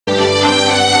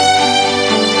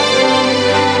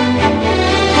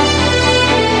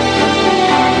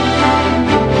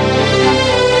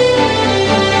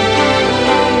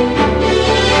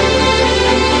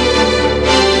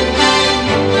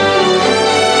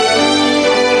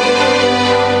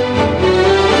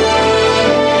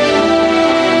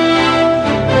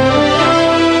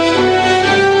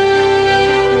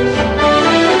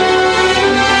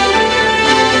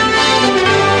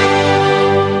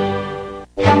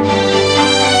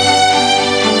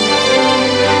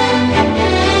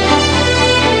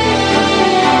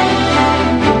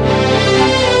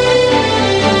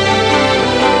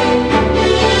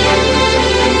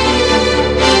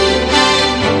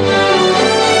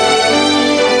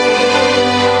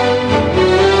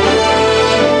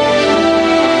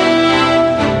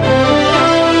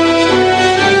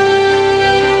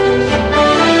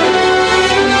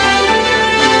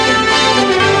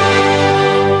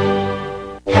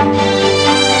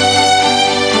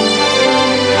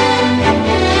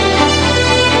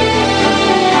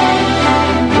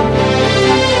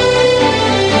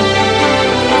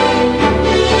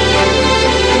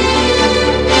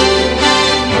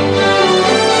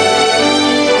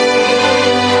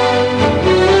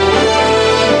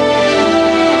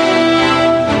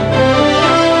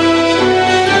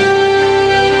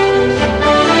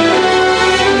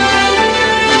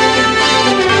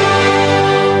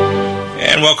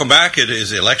And welcome back. It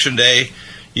is Election Day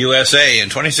USA, and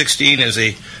 2016 is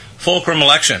a fulcrum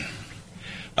election.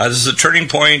 This is a turning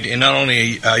point in not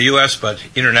only U.S. but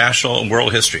international and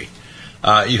world history.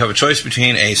 You have a choice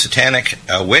between a satanic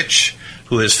witch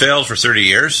who has failed for 30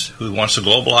 years, who wants to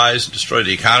globalize, destroy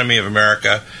the economy of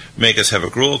America, make us have a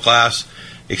gruel class,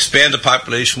 expand the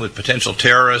population with potential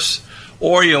terrorists,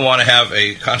 or you want to have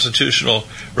a constitutional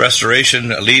restoration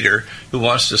leader who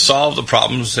wants to solve the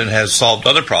problems and has solved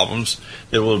other problems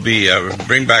that will be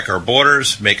bring back our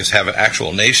borders, make us have an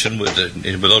actual nation.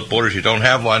 Without borders you don't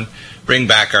have one, bring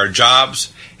back our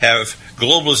jobs, have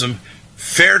globalism,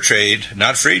 fair trade,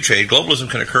 not free trade. Globalism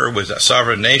can occur with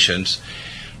sovereign nations.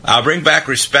 Bring back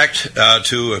respect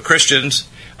to Christians,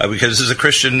 because this is a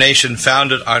Christian nation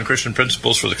founded on Christian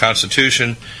principles for the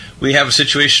Constitution. We have a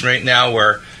situation right now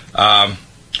where, and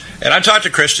I talk to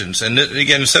Christians, and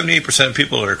again, 78% of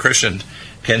people that are Christian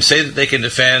can say that they can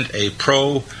defend a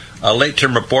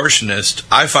late-term abortionist.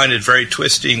 I find it very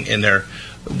twisting in their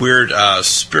weird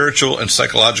spiritual and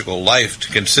psychological life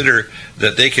to consider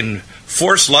that they can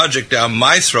force logic down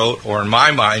my throat or in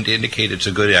my mind to indicate it's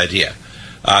a good idea.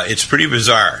 It's pretty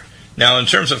bizarre. Now, in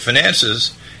terms of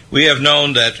finances, we have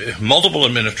known that multiple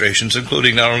administrations,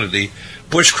 including not only the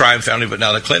Bush crime family, but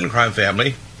now the Clinton crime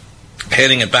family,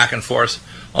 heading it back and forth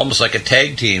almost like a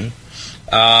tag team,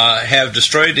 have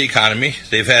destroyed the economy.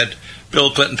 They've had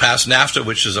Bill Clinton pass NAFTA,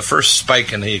 which is the first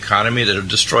spike in the economy that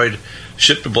have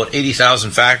shipped about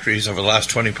 80,000 factories over the last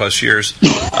 20-plus years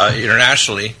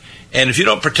internationally. And if you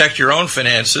don't protect your own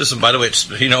finances, and by the way,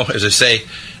 it's, as I say,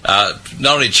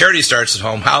 not only charity starts at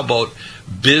home, how about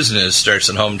business starts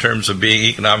at home in terms of being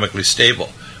economically stable?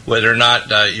 Whether or not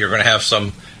you're going to have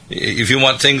if you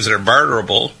want things that are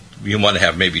barterable, you want to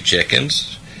have maybe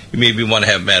chickens, you maybe want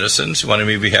to have medicines, you want to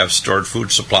maybe have stored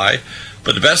food supply,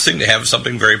 but the best thing to have is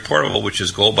something very portable, which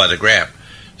is gold by the gram.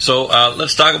 So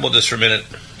let's talk about this for a minute.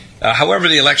 However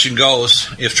the election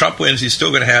goes, if Trump wins, he's still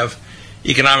going to have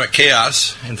economic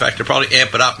chaos. In fact, they'll probably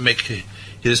amp it up and make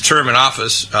his term in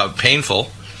office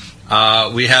painful.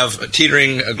 We have a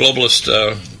teetering globalist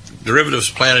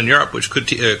derivatives plan in Europe, which could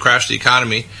crash the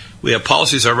economy. We have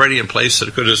policies already in place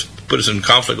that could put us in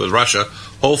conflict with Russia.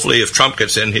 Hopefully, if Trump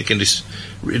gets in, he can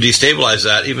destabilize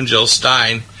that. Even Jill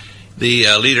Stein, the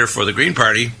leader for the Green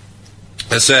Party,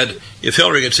 has said if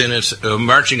Hillary gets in, it's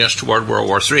marching us toward World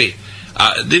War III.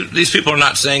 These people are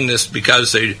not saying this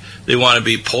because they want to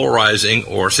be polarizing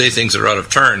or say things that are out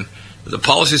of turn. The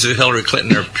policies of Hillary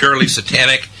Clinton are purely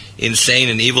satanic, insane,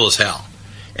 and evil as hell.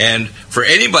 And for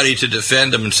anybody to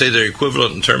defend them and say they're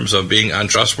equivalent in terms of being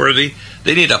untrustworthy,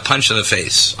 they need a punch in the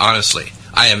face, honestly.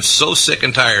 I am so sick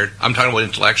and tired. I'm talking about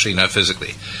intellectually, not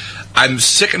physically. I'm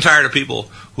sick and tired of people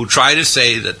who try to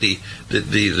say that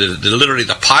literally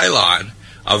the pylon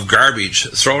of garbage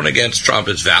thrown against Trump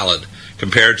is valid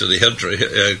compared to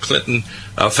the Clinton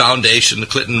Foundation, the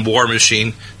Clinton war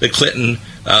machine, the Clinton,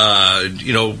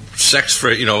 sex for,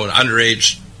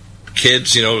 underage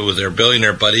kids, with their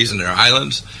billionaire buddies and their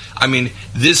islands. I mean,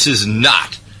 this is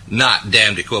not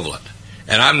damned equivalent.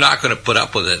 And I'm not going to put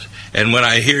up with it. And when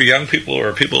I hear young people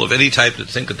or people of any type that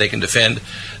think that they can defend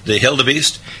the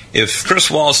Hildebeest, if Chris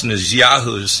Wallace and his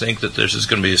yahoos think that this is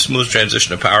going to be a smooth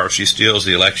transition of power if she steals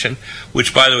the election,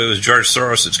 which, by the way, was George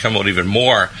Soros that's come out even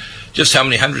more, just how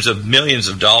many hundreds of millions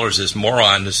of dollars this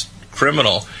moron, this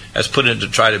criminal, has put in to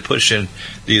try to push in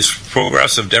these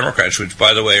progressive Democrats, which,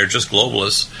 by the way, are just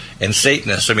globalists and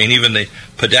Satanists. I mean, even the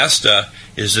Podesta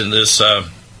is in this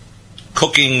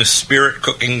spirit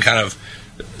cooking kind of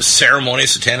ceremony,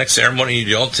 satanic ceremony.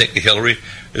 You don't think Hillary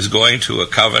is going to a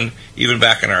coven, even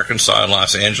back in Arkansas and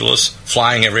Los Angeles,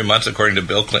 flying every month, according to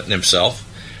Bill Clinton himself.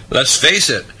 Let's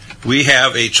face it, we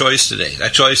have a choice today.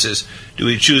 That choice is, do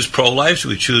we choose pro-life? Do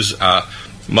we choose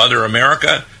Mother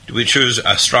America? Do we choose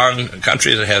a strong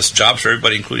country that has jobs for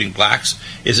everybody, including blacks?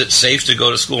 Is it safe to go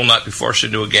to school and not be forced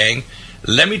into a gang?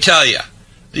 Let me tell you,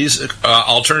 these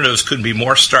alternatives could be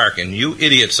more stark, and you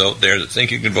idiots out there that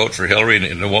think you can vote for Hillary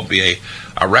and there won't be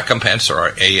a recompense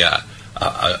or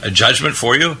a judgment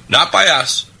for you, not by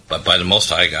us, but by the Most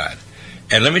High God.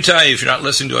 And let me tell you, if you're not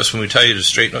listening to us when we tell you to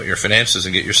straighten out your finances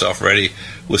and get yourself ready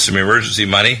with some emergency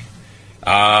money,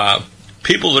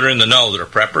 people that are in the know, that are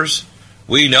preppers,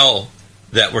 we know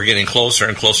that we're getting closer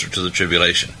and closer to the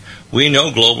tribulation. We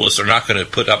know globalists are not going to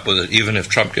put up with it even if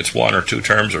Trump gets 1 or 2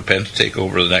 terms or Pence to take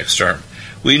over the next term.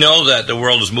 We know that the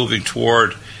world is moving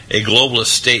toward a globalist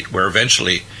state where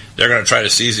eventually they're going to try to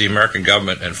seize the American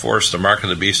government and force the mark of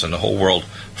the beast on the whole world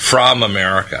from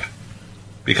America.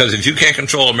 Because if you can't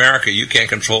control America, you can't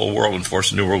control the world and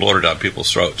force a new world order down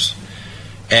people's throats.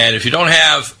 And if you don't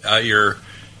have your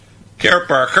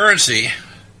KARATBAR currency,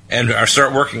 and are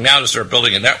start working now to start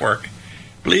building a network.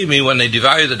 Believe me, when they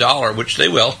devalue the dollar, which they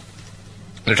will,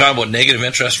 they're talking about negative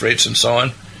interest rates and so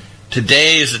on.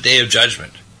 Today is the day of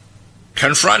judgment.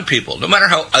 Confront people, no matter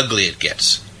how ugly it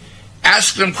gets.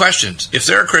 Ask them questions. If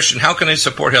they're a Christian, how can they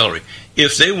support Hillary?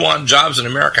 If they want jobs in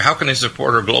America, how can they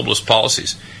support her globalist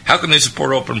policies? How can they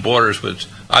support open borders with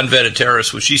unvetted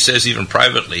terrorists, which she says even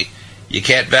privately, you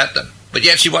can't vet them. But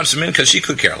yet she wants them in because she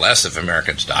could care less if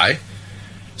Americans die.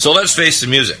 So let's face the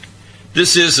music.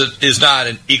 This is not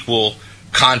an equal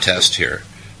contest here.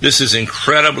 This is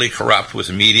incredibly corrupt with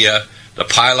the media, the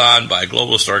pile-on by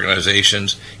globalist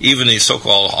organizations, even these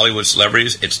so-called Hollywood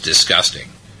celebrities. It's disgusting.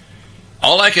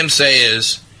 All I can say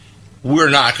is we're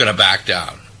not going to back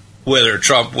down, whether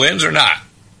Trump wins or not.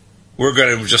 We're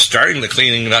going to just starting the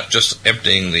cleaning, not just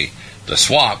emptying the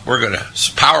swamp. We're going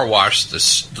to power wash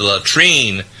the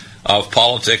latrine of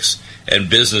politics and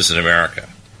business in America.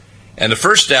 And the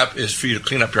first step is for you to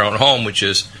clean up your own home, which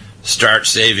is start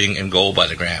saving in gold by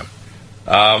the gram.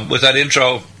 With that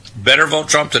intro, better vote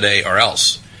Trump today or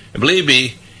else. And believe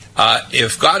me,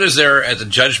 if God is there at the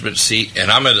judgment seat,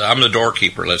 and I'm the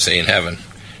doorkeeper, let's say, in heaven,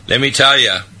 let me tell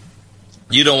you,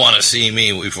 you don't want to see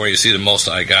me before you see the Most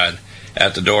High God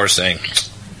at the door saying,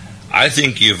 I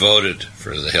think you voted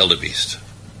for the Hildebeest.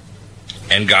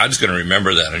 And God's going to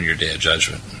remember that on your day of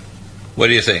judgment. What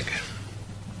do you think?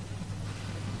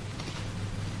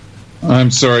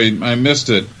 I'm sorry, I missed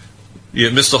it. You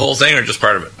missed the whole thing or just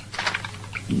part of it?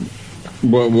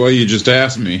 Well, you just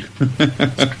asked me.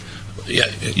 Yeah,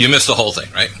 you missed the whole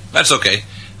thing, right? That's okay.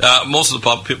 Most of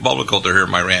the public out there hear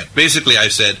my rant. Basically, I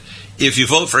said, if you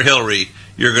vote for Hillary,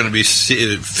 you're going to be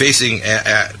facing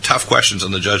tough questions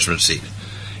on the judgment seat.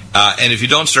 And if you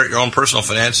don't start your own personal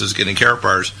finances getting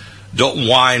KARATBARS, don't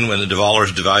whine when the dollar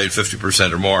is devalued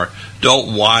 50% or more.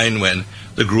 Don't whine when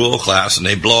the gruel class and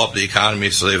they blow up the economy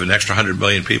so they have an extra 100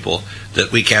 million people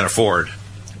that we can't afford.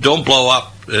 Don't blow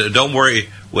up. Don't worry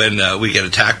when we get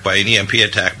attacked by an EMP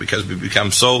attack, because we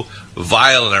become so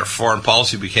vile in our foreign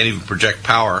policy we can't even project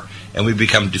power, and we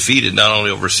become defeated not only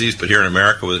overseas but here in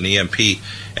America with an EMP,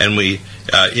 and we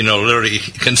literally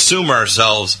consume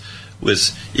ourselves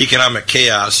with economic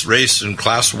chaos, race and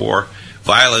class war,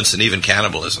 violence, and even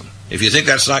cannibalism. If you think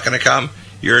that's not going to come,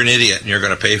 you're an idiot and you're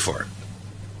going to pay for it.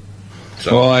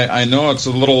 So. Well, I know it's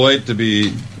a little late to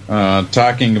be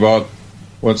talking about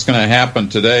what's going to happen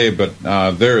today, but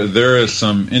there is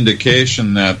some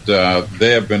indication that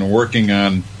they have been working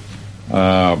on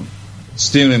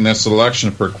stealing this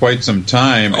election for quite some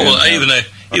time. Oh, well,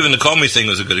 even the Comey thing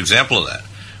was a good example of that.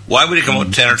 Why would he come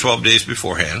out 10 or 12 days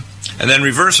beforehand and then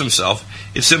reverse himself?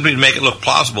 It's simply to make it look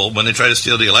plausible when they try to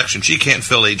steal the election. She can't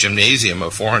fill a gymnasium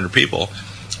of 400 people,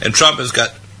 and Trump has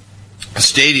got a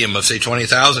stadium of, say,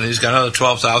 20,000. He's got another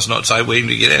 12,000 outside waiting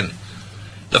to get in.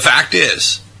 The fact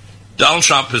is, Donald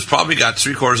Trump has probably got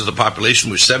 3/4 of the population,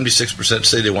 which 76%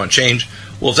 say they want change.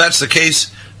 Well, if that's the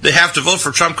case, they have to vote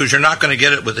for Trump because you're not going to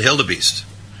get it with the Hildebeest.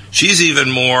 She's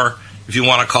even more, if you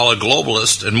want to call it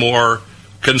globalist, and more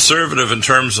conservative in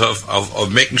terms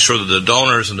of making sure that the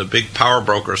donors and the big power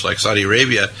brokers like Saudi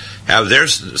Arabia have their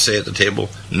say at the table,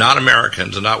 not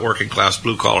Americans and not working class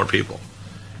blue collar people.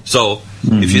 So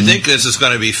if you think this is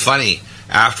going to be funny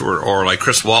afterward, or like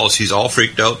Chris Wallace, he's all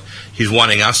freaked out, he's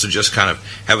wanting us to just kind of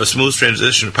have a smooth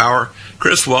transition to power.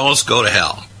 Chris Wallace, go to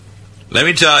hell. Let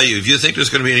me tell you, if you think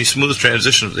there's going to be any smooth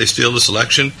transition if they steal this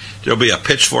election, there'll be a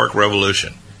pitchfork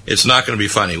revolution. It's not going to be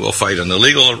funny. We'll fight in the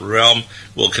legal realm.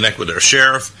 We'll connect with our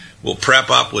sheriff. We'll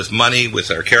prep up with money, with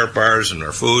our KARATBARS and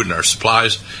our food and our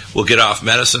supplies. We'll get off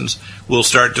medicines. We'll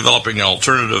start developing an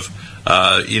alternative,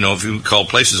 if you call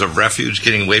places of refuge,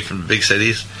 getting away from the big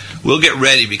cities. We'll get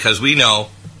ready because we know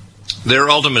their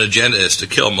ultimate agenda is to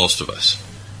kill most of us.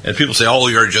 And people say, oh,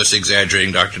 you're just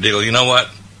exaggerating, Dr. DEAGLE. You know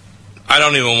what? I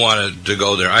don't even want to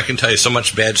go there. I can tell you so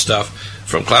much bad stuff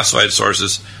from classified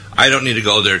sources. I don't need to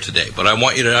go there today, but I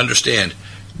want you to understand,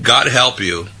 God help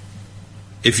you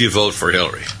if you vote for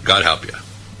Hillary. God help you.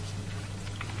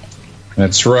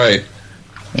 That's right.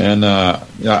 And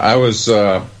I was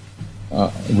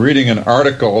reading an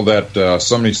article that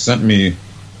somebody sent me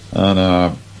on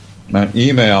an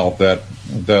email that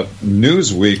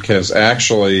Newsweek has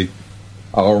actually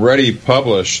already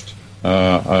published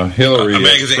Hillary. A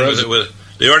magazine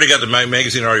they already got the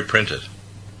magazine already printed.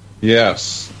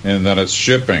 Yes, and that it's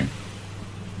shipping.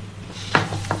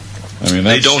 I mean,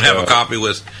 they don't have a copy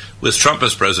with Trump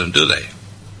as president, do they?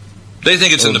 They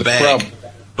think it's in the bag.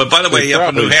 But by the way, up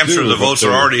in New Hampshire, the votes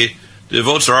are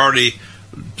already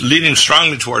leaning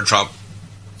strongly toward Trump,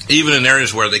 even in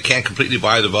areas where they can't completely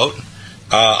buy the vote.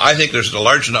 I think there's a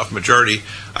large enough majority.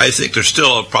 I think there's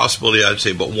still a possibility, I'd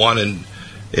say, but 1 in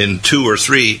in 2 or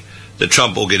 3 that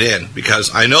Trump will get in, because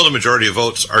I know the majority of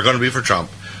votes are going to be for Trump,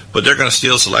 but they're going to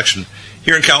steal this election.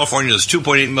 Here in California, there's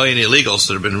 2.8 million illegals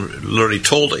that have been literally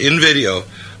told in video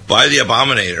by the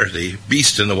abominator, the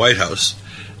beast in the White House,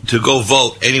 to go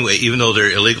vote anyway, even though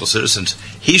they're illegal citizens.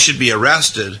 He should be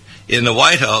arrested in the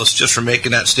White House just for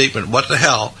making that statement. What the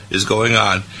hell is going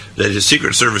on that his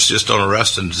Secret Service just don't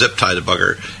arrest and zip tie the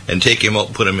bugger and take him out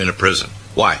and put him in a prison?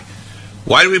 Why?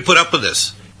 Why do we put up with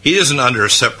this? He isn't under a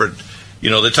separate,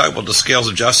 they talk about the scales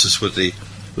of justice with the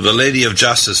lady of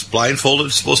justice blindfolded.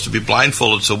 It's supposed to be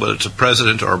blindfolded, so whether it's a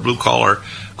president or a blue-collar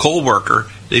coal worker,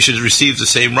 they should receive the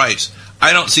same rights.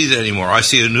 I don't see that anymore. I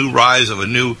see a new rise of a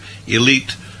new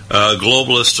elite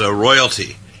globalist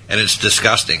royalty, and it's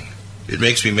disgusting. It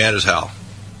makes me mad as hell.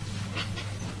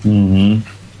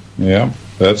 Mm-hmm. Yeah,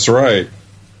 that's right.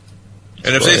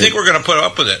 And if they think we're going to put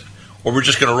up with it, or we're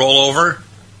just going to roll over,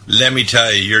 let me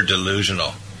tell you, you're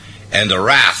delusional. And the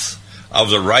wrath of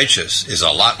the righteous is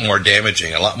a lot more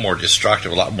damaging, a lot more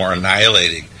destructive, a lot more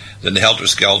annihilating than the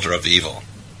helter-skelter of evil.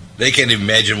 They can't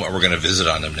imagine what we're going to visit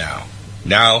on them now.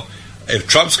 Now, if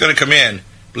Trump's going to come in,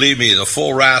 believe me, the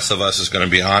full wrath of us is going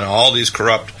to be on all these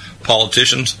corrupt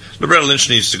politicians. Loretta Lynch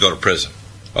needs to go to prison,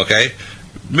 okay?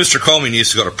 Mr. Comey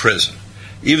needs to go to prison.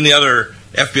 Even the other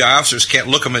FBI officers can't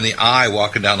look him in the eye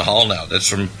walking down the hall now. That's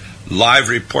from live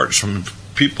reports from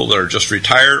people that are just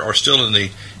retired or still in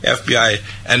the FBI,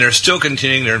 and they're still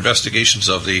continuing their investigations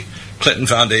of the Clinton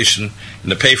Foundation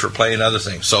and the pay-for-play and other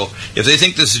things. So if they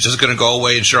think this is just going to go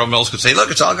away, and Cheryl Mills could say, look,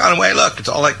 it's all gone away, look, it's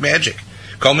all like magic.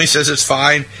 Comey says it's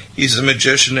fine. He's a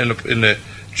magician in the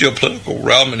geopolitical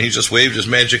realm, and he just waved his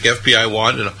magic FBI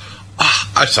wand, and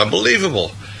it's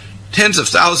unbelievable. Tens of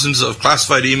thousands of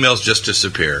classified emails just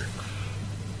disappear.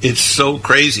 It's so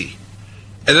crazy.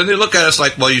 And then they look at us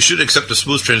like, well, you should accept a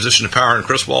smooth transition to power, and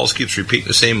Chris Wallace keeps repeating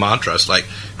the same mantra. It's like,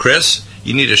 Chris,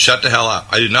 you need to shut the hell up.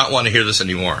 I do not want to hear this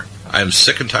anymore. I am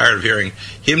sick and tired of hearing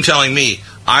him telling me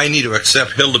I need to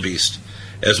accept Hildebeest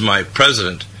as my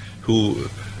president, who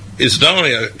is not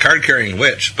only a card-carrying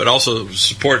witch, but also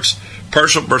supports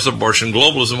partial birth abortion,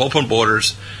 globalism, open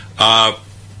borders,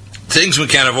 things we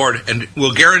can't avoid, and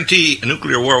will guarantee a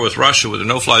nuclear war with Russia with a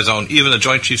no-fly zone. Even the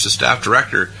Joint Chiefs of Staff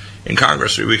director in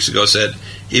Congress 3 weeks ago said,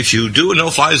 if you do a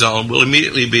no-fly zone, we'll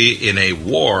immediately be in a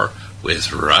war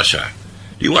with Russia.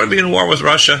 Do you want to be in a war with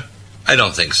Russia? I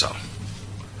don't think so.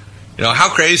 How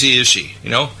crazy is she?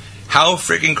 How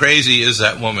freaking crazy is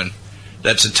that woman,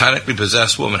 that satanically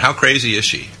possessed woman? How crazy is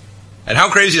she? And how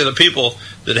crazy are the people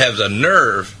that have the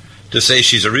nerve to say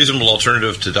she's a reasonable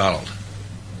alternative to Donald?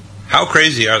 How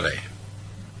crazy are they?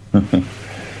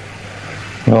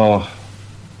 Well,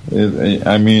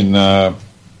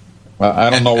 I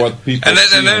don't know what people.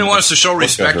 And then he wants to show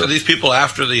respect to these people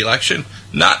after the election,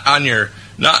 not on your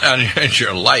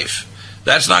life.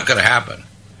 That's not going to happen.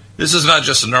 This is not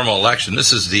just a normal election.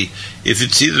 This is if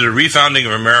it's either the refounding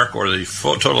of America or the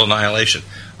total annihilation.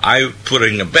 I'm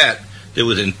putting a bet that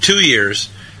within 2 years,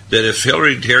 that if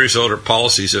Hillary carries out her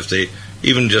policies, if they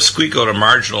even just squeak out a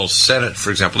marginal Senate,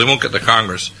 for example, they won't get the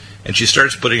Congress, and she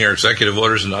starts putting her executive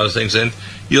orders and other things in,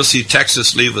 you'll see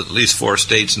Texas leave with at least 4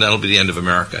 states, and that'll be the end of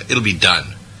America. It'll be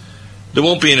done. There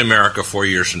won't be an America 4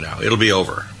 years from now. It'll be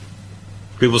over.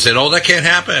 People say, oh, that can't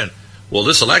happen. Well,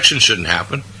 this election shouldn't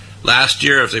happen. Last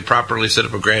year, if they properly set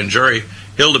up a grand jury,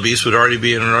 Hildebeest would already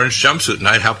be in an orange jumpsuit, and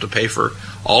I'd have to pay for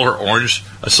all her orange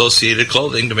associated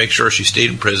clothing to make sure she stayed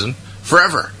in prison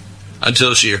forever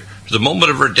until the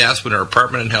moment of her death, when her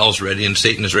apartment in hell is ready and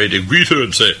Satan is ready to greet her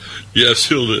and say, yes,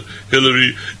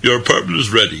 Hillary, your apartment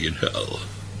is ready in hell.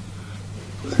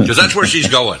 Because that's where she's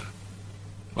going.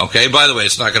 Okay, by the way,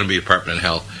 it's not going to be apartment in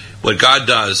hell. What God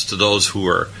does to those who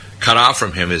are cut off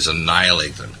from him is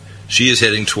annihilate them. She is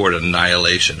heading toward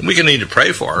annihilation. And we can need to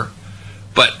pray for her.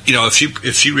 But,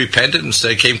 if she repented and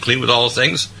came clean with all the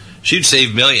things, she'd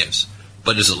save millions.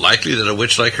 But is it likely that a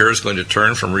witch like her is going to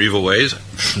turn from her evil ways?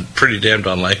 Pretty damned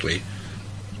unlikely.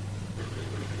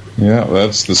 Yeah,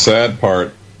 that's the sad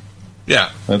part.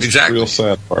 Yeah, that's exactly. The real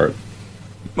sad part.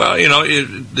 Well,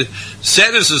 the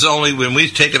sadness is only when we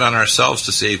take it on ourselves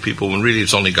to save people, when really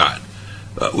it's only God.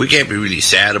 We can't be really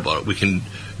sad about it. We can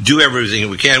do everything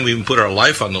we can. We even put our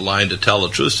life on the line to tell the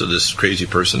truth to this crazy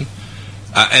person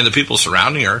and the people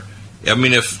surrounding her. I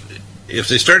mean, if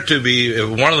they start to be, if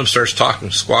one of them starts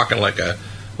squawking like a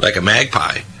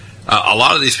magpie, a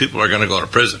lot of these people are going to go to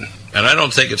prison. And I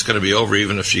don't think it's going to be over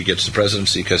even if she gets the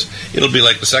presidency, because it'll be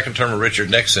like the second term of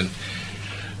Richard Nixon.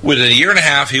 Within a year and a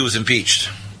half, he was impeached.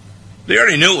 They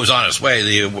already knew it was on its way.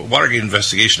 The Watergate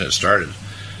investigation had started.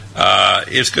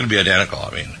 It's going to be identical,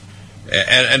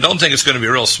 and don't think it's going to be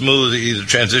real smooth, either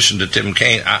transition to Tim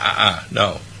Kaine.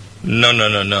 No.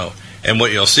 No. And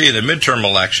what you'll see in the midterm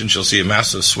elections, you'll see a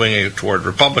massive swing toward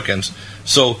Republicans.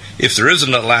 So if there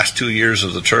isn't the last 2 years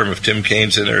of the term, if Tim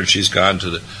Kaine's in there and she's gone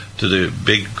to the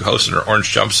big house in her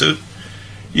orange jumpsuit,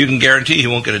 you can guarantee he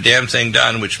won't get a damn thing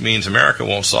done, which means America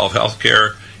won't solve health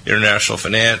care, international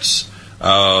finance,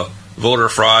 voter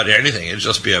fraud, anything. It'll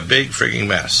just be a big frigging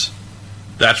mess.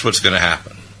 That's what's going to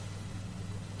happen.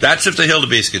 That's if the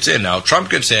Hildebeest gets in. Now, if Trump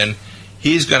gets in,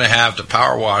 he's going to have to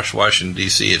power wash Washington,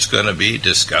 D.C. It's going to be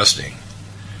disgusting.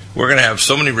 We're going to have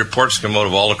so many reports come out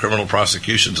of all the criminal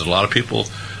prosecutions, and a lot of people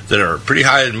that are pretty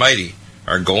high and mighty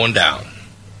are going down.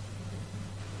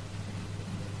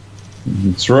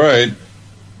 That's right.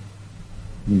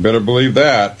 You better believe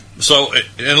that. So,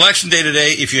 election day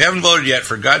today, if you haven't voted yet,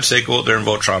 for God's sake, go out there and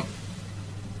vote Trump.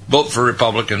 Vote for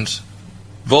Republicans.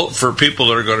 Vote for people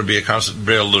that are going to be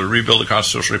able to rebuild a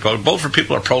constitutional republic. Vote for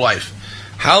people that are pro-life.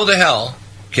 How the hell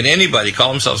can anybody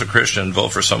call themselves a Christian and vote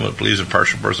for someone who believes in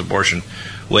partial birth abortion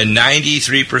when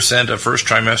 93% of first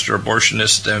trimester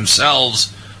abortionists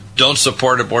themselves don't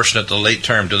support abortion at the late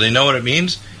term? Do they know what it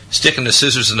means? Sticking the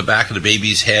scissors in the back of the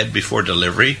baby's head before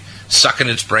delivery, sucking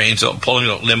its brains out, pulling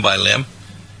it out limb by limb.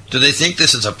 Do they think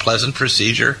this is a pleasant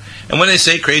procedure? And when they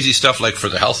say crazy stuff like for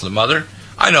the health of the mother,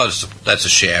 I know that's a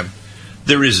sham.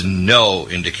 There is no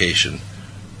indication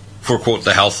for, quote,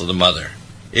 the health of the mother.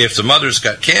 If the mother's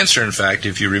got cancer, in fact,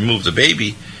 if you remove the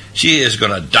baby, she is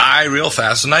going to die real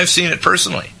fast, and I've seen it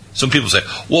personally. Some people say,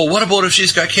 well, what about if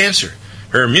she's got cancer?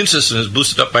 Her immune system is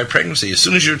boosted up by pregnancy. As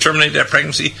soon as you terminate that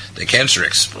pregnancy, the cancer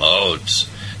explodes.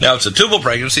 Now, if it's a tubal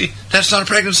pregnancy, that's not a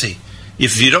pregnancy.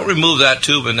 If you don't remove that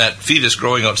tube and that fetus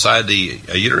growing outside the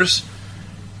uterus,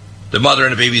 the mother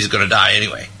and the baby is going to die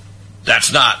anyway.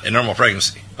 That's not a normal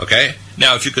pregnancy, okay?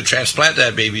 Now, if you could transplant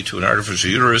that baby to an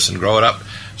artificial uterus and grow it up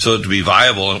so it to be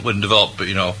viable and it wouldn't develop,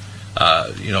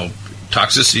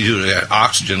 toxicity due to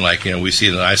oxygen like, we see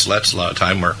in the isolates a lot of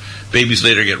time where babies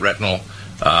later get retinal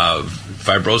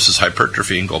fibrosis,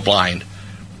 hypertrophy, and go blind.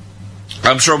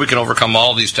 I'm sure we can overcome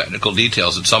all these technical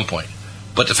details at some point.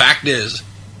 But the fact is,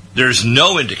 there's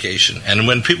no indication. And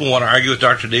when people want to argue with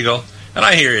Dr. Deagle, and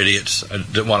I hear idiots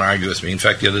that want to argue with me. In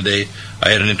fact, the other day, I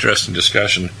had an interesting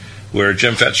discussion where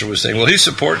Jim Fetzer was saying, well, he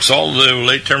supports all the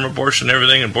late-term abortion and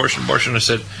everything, abortion. I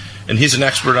said, and he's an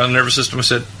expert on the nervous system. I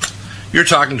said, you're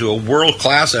talking to a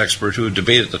world-class expert who would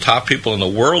debate at the top people in the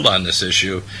world on this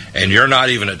issue, and you're not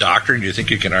even a doctor, and you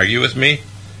think you can argue with me?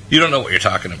 You don't know what you're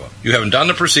talking about. You haven't done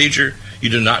the procedure. You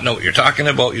do not know what you're talking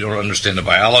about. You don't understand the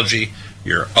biology.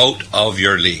 You're out of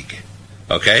your league.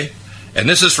 Okay? And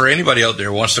this is for anybody out there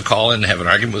who wants to call in and have an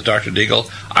argument with Dr.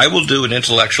 Deagle. I will do an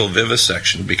intellectual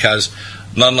vivisection because,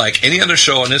 unlike any other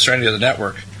show on this or any other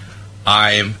network,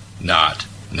 I'm not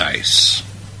nice.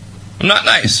 I'm not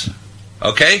nice.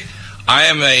 Okay? I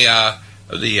am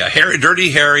the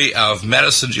Dirty Harry of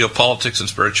medicine, geopolitics, and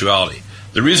spirituality.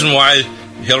 The reason why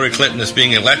Hillary Clinton is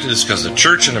being elected is because the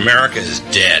church in America is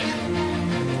dead.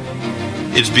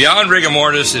 It's beyond rigor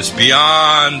mortis. It's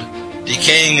beyond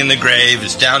decaying in the grave.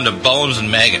 It's down to bones and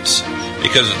maggots.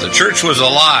 Because if the church was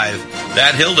alive,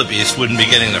 that Hildebeest wouldn't be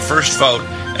getting the first vote,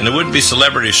 and there wouldn't be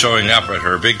celebrities showing up at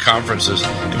her big conferences.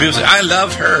 And people say, I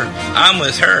love her. I'm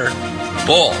with her.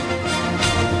 Bull.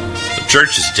 The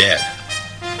church is dead.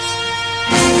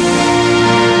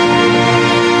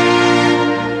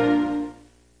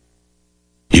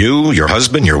 You, your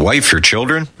husband, your wife, your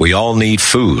children, we all need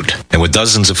food. And with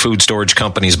dozens of food storage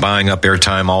companies buying up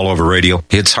airtime all over radio,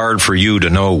 it's hard for you to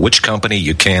know which company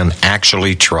you can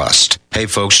actually trust. Hey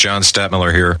folks, John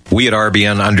Statmiller here. We at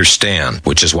RBN understand,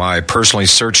 which is why I personally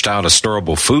searched out a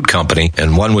storable food company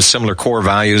and one with similar core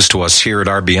values to us here at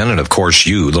RBN and of course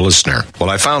you, the listener.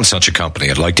 Well, I found such a company.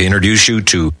 I'd like to introduce you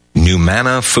to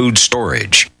Numana Food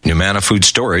Storage. Numana Food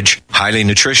Storage, highly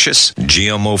nutritious,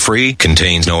 GMO-free,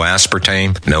 contains no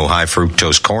aspartame, no high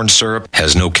fructose corn syrup,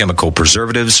 has no chemical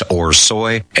preservatives or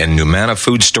soy, and Numana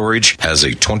Food Storage has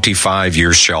a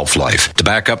 25-year shelf life. To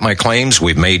back up my claims,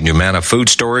 we've made Numana Food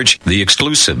Storage the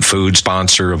exclusive food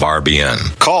sponsor of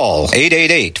RBN. Call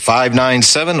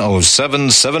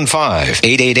 888-597-0775,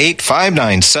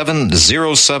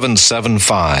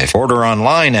 888-597-0775. Order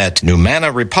online at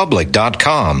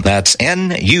NumanaRepublic.com. That's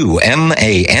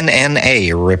NUMANNA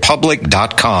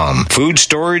Republic.com. Food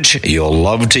storage you'll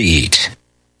love to eat.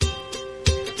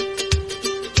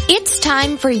 It's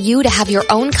time for you to have your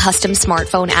own custom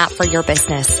smartphone app for your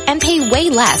business and pay way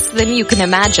less than you can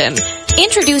imagine.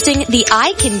 Introducing the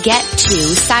I Can Get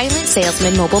To Silent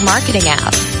Salesman Mobile Marketing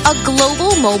app, a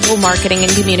global mobile marketing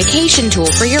and communication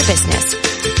tool for your business.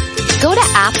 Go to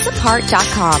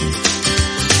appsapart.com.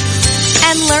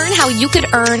 and learn how you could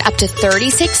earn up to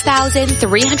 $36,351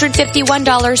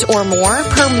 or more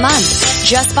per month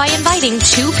just by inviting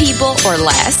 2 people or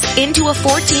less into a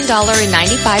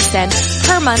 $14.95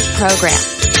 per month program.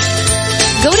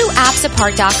 Go to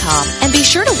appsapart.com and be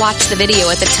sure to watch the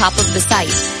video at the top of the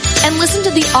site and listen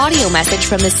to the audio message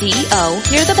from the CEO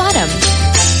near the bottom.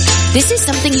 This is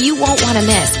something you won't want to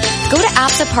miss. Go to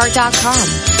appsapart.com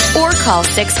or call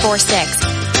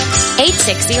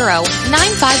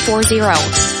 646-860-9540.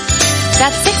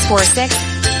 That's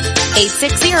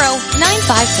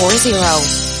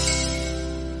 646-860-9540.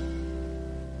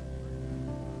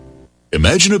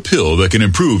 Imagine a pill that can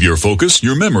improve your focus,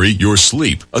 your memory, your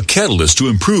sleep. A catalyst to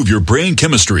improve your brain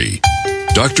chemistry.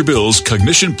 Dr. Bill's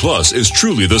Cognition Plus is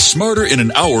truly the smarter in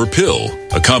an hour pill.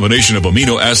 A combination of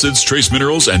amino acids, trace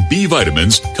minerals, and B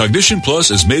vitamins, Cognition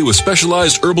Plus is made with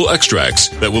specialized herbal extracts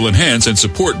that will enhance and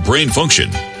support brain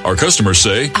function. Our customers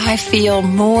say, I feel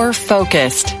more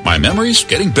focused. My memory's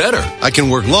getting better. I can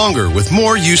work longer with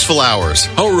more useful hours.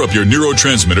 Power up your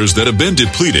neurotransmitters that have been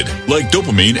depleted, like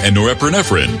dopamine and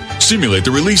norepinephrine. Stimulate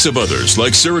the release of others,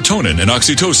 like serotonin and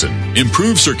oxytocin.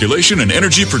 Improve circulation and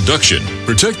energy production.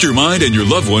 Protect your mind and your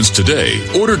loved ones today.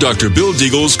 Order Dr. Bill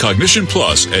Deagle's Cognition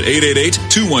Plus at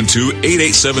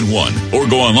 888-212-8871 or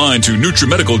go online to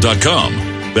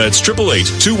Nutrimedical.com. That's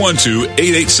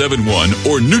 888-212-8871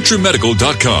 or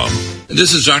Nutrimedical.com.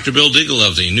 This is Dr. Bill Deagle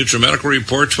of the Nutrimedical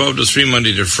Report, 12 to 3,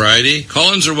 Monday to Friday.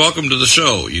 Call-ins are welcome to the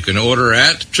show. You can order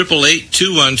at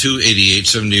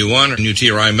 888-212-8871 or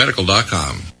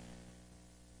NutriMedical.com.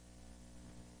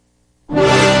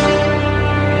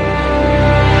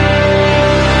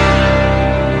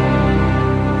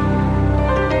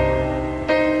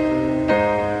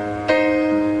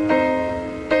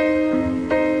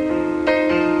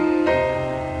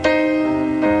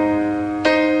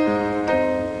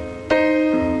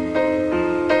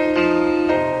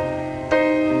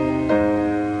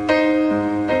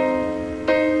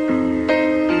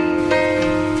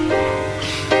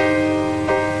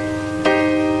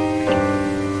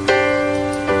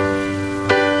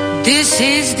 This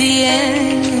is the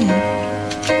end.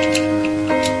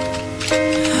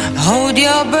 Hold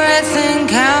your breath and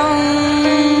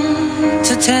count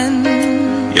to 10.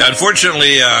 Yeah,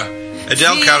 unfortunately,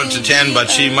 Adele counted to 10, but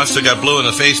she must have got blue in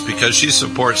the face because she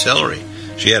supports Hillary.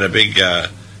 She had a big,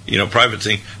 private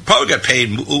thing. Probably got paid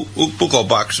buco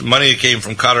bucks. Money came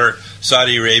from Qatar,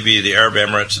 Saudi Arabia, the Arab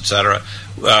Emirates, etc.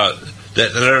 That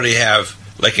literally have,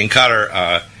 like in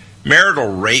Qatar,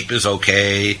 marital rape is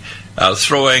okay.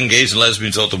 Throwing gays and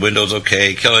lesbians out the window is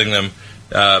okay. Killing them,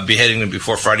 beheading them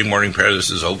before Friday morning prayer, this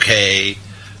is okay.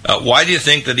 Why do you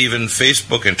think that even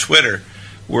Facebook and Twitter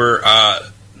were,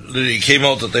 it came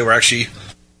out that they were actually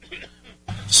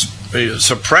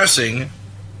suppressing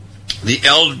the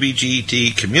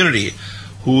LGBT community,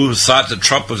 who thought that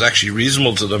Trump was actually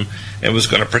reasonable to them and was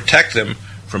going to protect them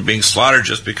from being slaughtered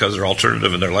just because they're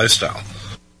alternative in their lifestyle?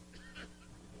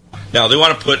 Now, they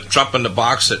want to put Trump in the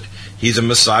box that he's a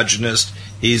misogynist,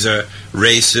 he's a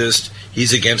racist,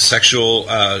 he's against sexual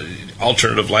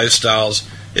alternative lifestyles.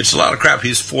 It's a lot of crap.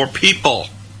 He's for people.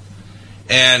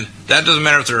 And that doesn't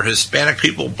matter if they're Hispanic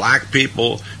people, black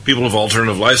people, people of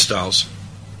alternative lifestyles.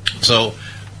 So,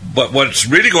 but what's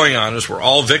really going on is we're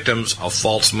all victims of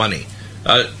false money.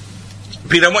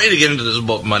 Pete, I want you to get into this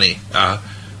about money.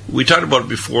 We talked about it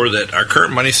before, that our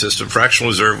current money system, fractional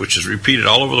reserve, which is repeated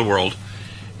all over the world,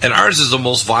 and ours is the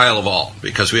most vile of all,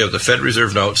 because we have the Fed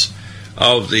Reserve notes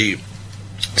of the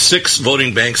 6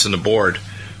 voting banks in the board.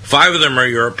 5 of them are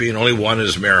European, only 1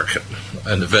 is American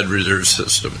in the Fed Reserve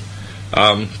system.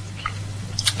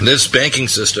 This banking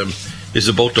system is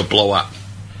about to blow up.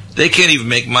 They can't even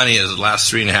make money as the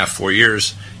last 3.5-4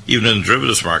 years, even in the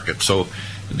derivatives market. So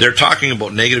they're talking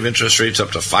about negative interest rates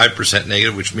up to 5%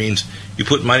 negative, which means you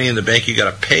put money in the bank, you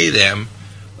got to pay them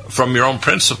from your own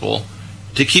principal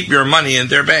to keep your money in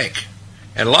their bank.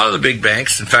 And a lot of the big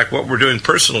banks, in fact, what we're doing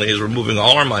personally is we're moving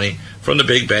all our money from the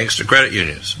big banks to credit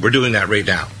unions. We're doing that right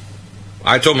now.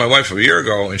 I told my wife a year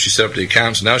ago, and she set up the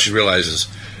accounts. Now she realizes,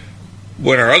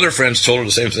 when our other friends told her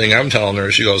the same thing I'm telling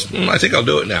her, she goes, I think I'll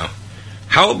do it now.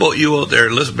 How about you out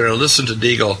there listen to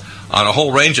Deagle on a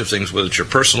whole range of things, whether it's your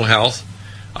personal health.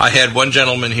 I had one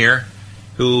gentleman here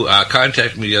who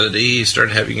contacted me the other day. He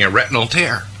started having a retinal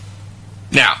tear.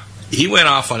 Now, he went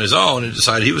off on his own and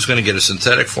decided he was going to get a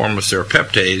synthetic form of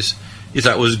serrapeptase he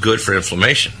thought was good for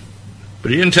inflammation.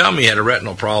 But he didn't tell me he had a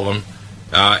retinal problem.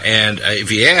 And if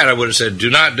he had, I would have said, do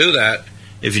not do that.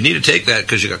 If you need to take that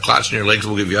because you got clots in your legs,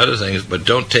 we'll give you other things, but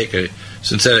don't take a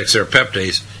synthetic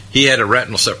serrapeptase. He had a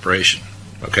retinal separation.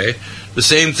 Okay? The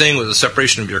same thing with the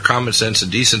separation of your common sense and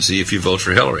decency if you vote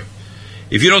for Hillary.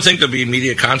 If you don't think there'll be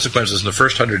immediate consequences in the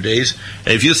first 100 days,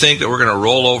 and if you think that we're going to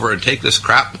roll over and take this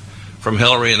crap from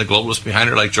Hillary and the globalists behind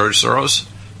her like George Soros,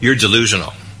 you're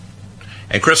delusional.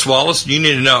 And Chris Wallace, you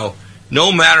need to know,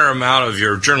 no matter amount of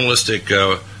your journalistic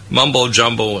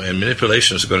mumbo-jumbo and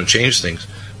manipulation is going to change things.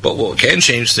 But what can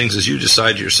change things is you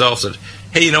decide to yourself that,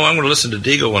 hey, I'm going to listen to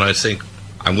DEAGLE when I think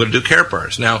I'm going to do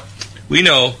KARATBARS. Now, we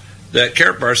know that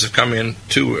KARATBARS have come in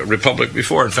to Republic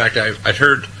before. In fact, I'd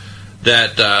heard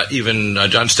that even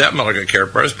John Stepmiller got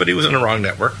KARATBARS, but he was in the wrong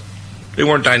network. They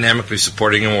weren't dynamically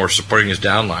supporting him or supporting his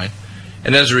downline.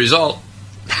 And as a result,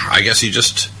 I guess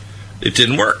it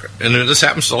didn't work. And this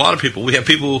happens to a lot of people. We have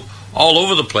people all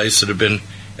over the place that have been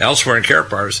elsewhere in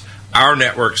KARATBARS. Our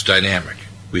network's dynamic.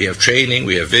 We have training,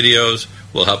 we have videos,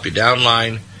 we'll help you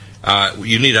downline.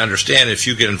 You need to understand, if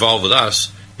you get involved with us,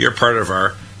 you're part of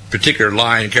our particular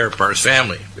line KARATBARS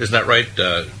family. Isn't that right,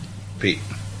 Pete?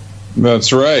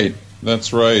 That's right.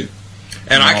 That's right.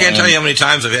 And I can't tell you how many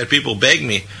times I've had people beg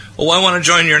me, I want to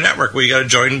join your network. Well, you got to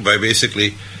join by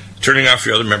basically turning off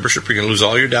your other membership. You're going to lose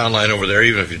all your downline over there,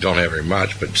 even if you don't have very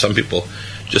much. But some people,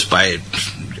 just by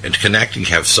connecting,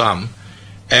 have some.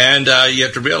 And you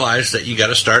have to realize that you got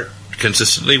to start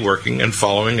consistently working and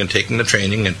following and taking the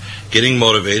training and getting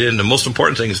motivated. And the most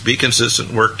important thing is be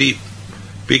consistent, work deep.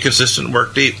 Be consistent,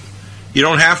 work deep. You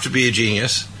don't have to be a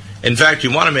genius. In fact,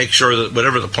 you want to make sure that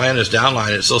whatever the plan is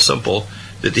downline, it's so simple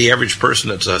that the average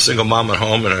person that's a single mom at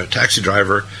home and a taxi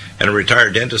driver and a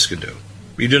retired dentist can do.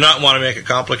 You do not want to make it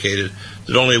complicated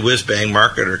that only a whiz-bang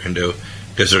marketer can do,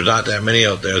 because there's not that many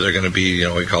out there. They're going to be,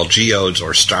 what we call geodes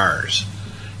or stars.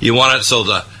 You want it so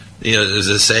as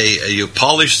they say, you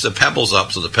polish the pebbles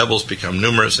up so the pebbles become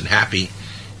numerous and happy.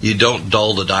 You don't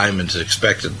dull the diamonds and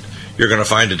expect that you're going to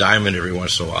find a diamond every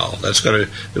once in a while.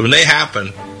 When they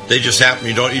happen, they just happen.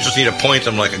 You just need to point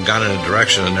them like a gun in a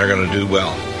direction, and they're going to do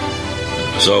well.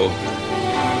 So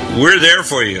we're there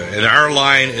for you, and our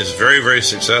line is very, very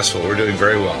successful. We're doing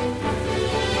very well.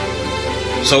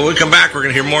 So when we come back, we're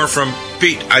going to hear more from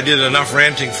Pete. I did enough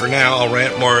ranting for now. I'll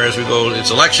rant more as we go.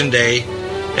 It's election day.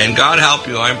 And God help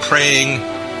you, I'm praying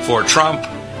for Trump,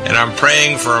 and I'm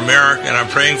praying for America, and I'm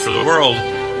praying for the world.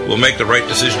 We'll make the right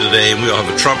decision today, and we'll have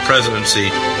a Trump presidency,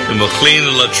 and we'll clean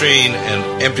the latrine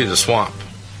and empty the swamp.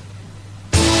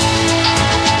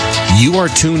 You are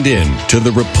tuned in to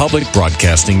the Republic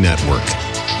Broadcasting Network.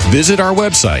 Visit our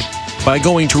website by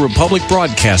going to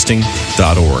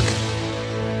republicbroadcasting.org.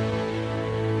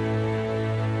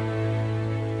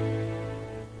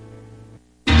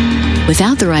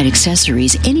 Without the right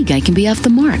accessories, any guy can be off the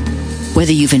mark.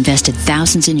 Whether you've invested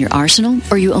thousands in your arsenal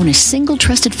or you own a single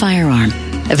trusted firearm,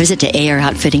 a visit to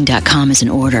AROutfitting.com is in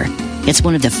order. It's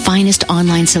one of the finest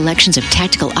online selections of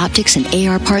tactical optics and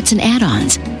AR parts and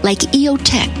add-ons, like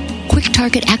EOTech, quick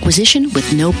target acquisition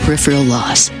with no peripheral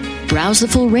loss. Browse the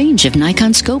full range of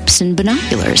Nikon scopes and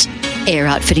binoculars.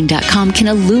 AROutfitting.com can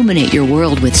illuminate your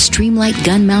world with Streamlight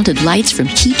gun-mounted lights from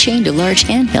keychain to large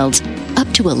handhelds up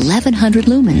to 1,100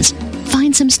 lumens.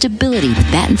 Find some stability with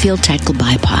Battenfield tactical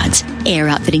bipods.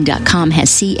 AirOutfitting.com has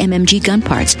CMMG gun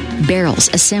parts, barrels,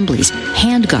 assemblies,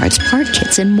 handguards, part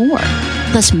kits, and more.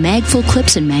 Plus mag-full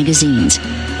clips and magazines.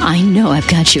 I know I've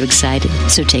got you excited,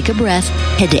 so take a breath.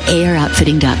 Head to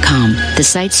AirOutfitting.com. The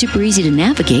site's super easy to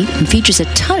navigate and features a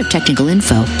ton of technical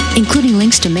info, including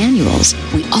links to manuals.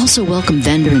 We also welcome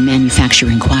vendor and manufacturer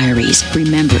inquiries.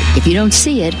 Remember, if you don't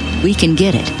see it, we can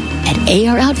get it at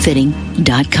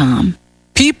AirOutfitting.com.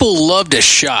 People love to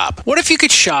shop. What if you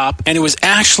could shop and it was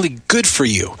actually good for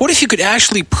you? What if you could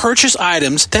actually purchase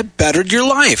items that bettered your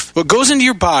life? What goes into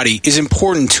your body is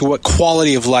important to what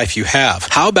quality of life you have.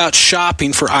 How about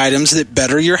shopping for items that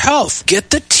better your health?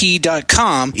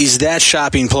 GetTheT.com is that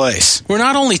shopping place. We're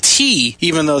not only tea,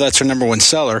 even though that's our number one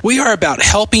seller, we are about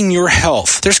helping your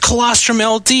health. There's Colostrum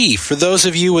LD for those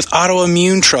of you with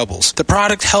autoimmune troubles. The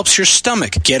product helps your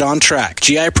stomach get on track.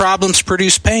 GI problems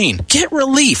produce pain. Get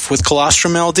relief with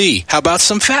Colostrum LD. How about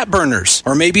some fat burners?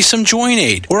 Or maybe some joint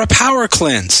aid? Or a power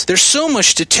cleanse? There's so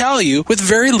much to tell you with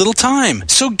very little time.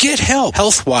 So get help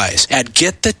health-wise at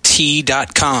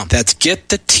GetTheT.com. That's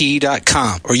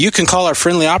GetTheT.com. Or you can call our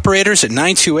friendly operators at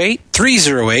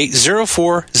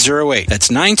 928-308-0408. That's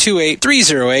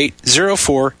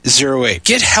 928-308-0408.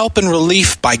 Get help and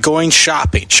relief by going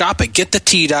shopping. Shop at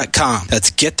GetTheT.com.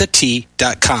 That's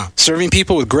GetTheT.com. Serving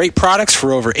people with great products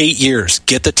for over 8 years.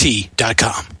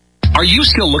 GetTheT.com. Are you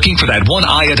still looking for that one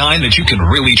iodine that you can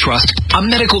really trust? A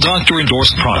medical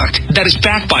doctor-endorsed product that is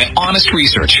backed by honest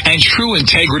research and true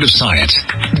integrative science?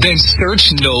 Then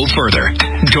search no further.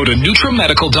 Go to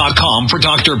Nutrimedical.com for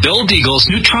Dr. Bill Deagle's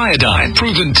Nutriodine,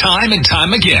 proven time and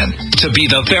time again to be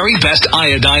the very best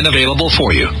iodine available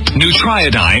for you.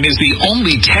 Nutriodine is the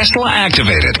only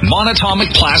Tesla-activated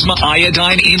monatomic plasma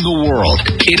iodine in the world.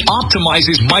 It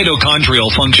optimizes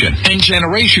mitochondrial function and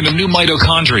generation of new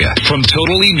mitochondria, from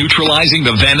totally neutralizing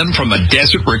the venom from a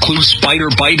desert recluse spider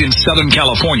bite in Southern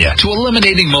California to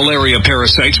eliminating malaria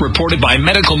parasites reported by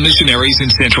medical missionaries in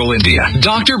Central India.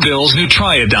 Dr. Bill's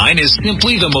Nutriodine is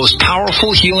simply the most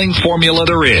powerful healing formula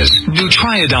there is.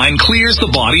 Nutriodine clears the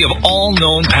body of all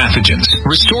known pathogens,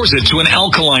 restores it to an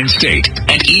alkaline state,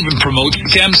 and even promotes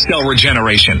stem cell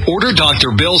regeneration. Order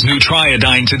Dr. Bill's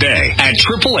Nutriodine today at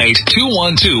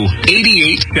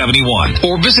 888-212-8871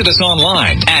 or visit us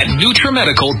online at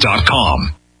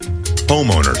Nutrimedical.com.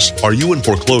 Homeowners, are you in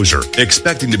foreclosure,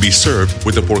 expecting to be served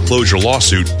with a foreclosure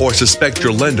lawsuit, or suspect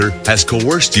your lender has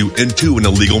coerced you into an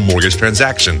illegal mortgage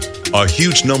transaction? A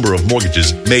huge number of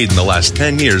mortgages made in the last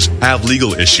 10 years have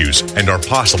legal issues and are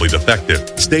possibly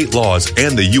defective. State laws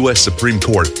and the U.S. Supreme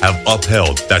Court have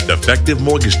upheld that defective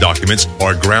mortgage documents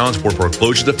are grounds for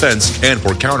foreclosure defense and for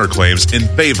counterclaims in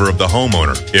favor of the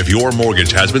homeowner. If your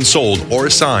mortgage has been sold or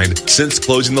assigned since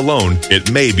closing the loan,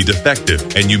 it may be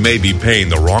defective and you may be paying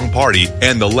the wrong party,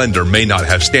 and the lender may not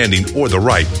have standing or the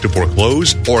right to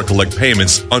foreclose or collect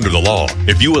payments under the law.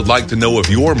 If you would like to know if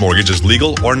your mortgage is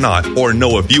legal or not, or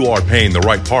know if you are paying the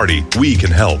right party, we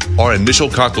can help. Our initial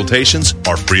consultations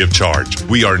are free of charge.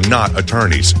 We are not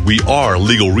attorneys. We are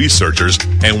legal researchers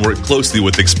and work closely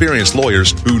with experienced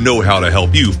lawyers who know how to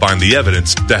help you find the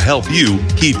evidence to help you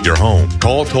keep your home.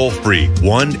 Call toll-free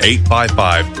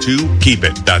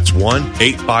 1-855-2-KEEP-IT. That's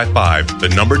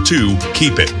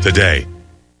 1-855-2-KEEP-IT today.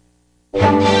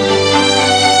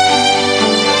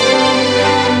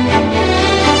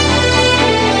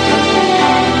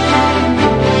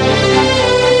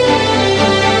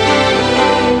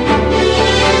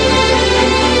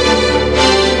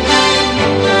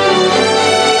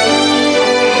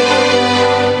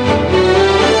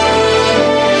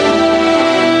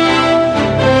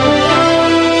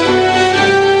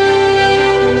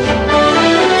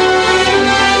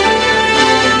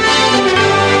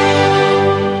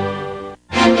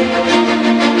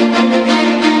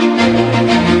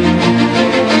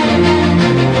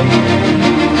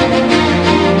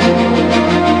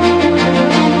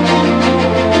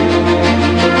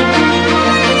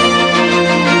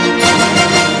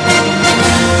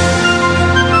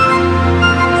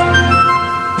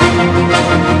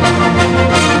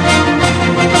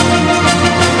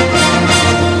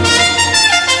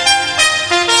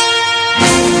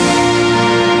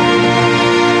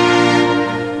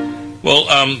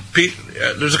 Pete,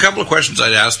 there's a couple of questions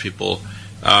I'd ask people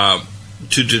to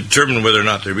determine whether or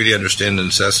not they really understand the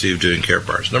necessity of doing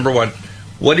KARATBARS. Number one,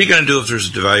 what are you going to do if there's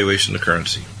a devaluation of the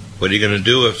currency? What are you going to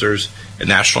do if there's a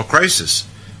national crisis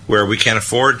where we can't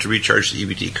afford to recharge the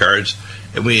EBT cards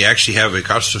and we actually have a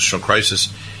constitutional crisis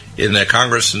in the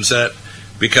Congress and Senate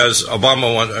because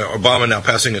Obama now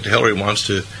passing it to Hillary wants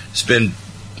to spend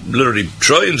literally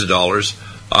trillions of dollars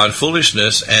on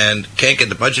foolishness and can't get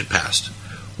the budget passed?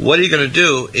 What are you going to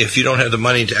do if you don't have the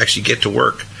money to actually get to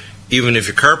work, even if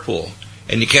you carpool,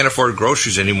 and you can't afford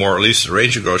groceries anymore, or at least the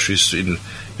range of groceries, and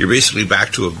you're basically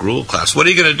back to a gruel class? What are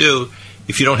you going to do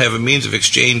if you don't have a means of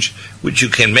exchange which you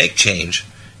can make change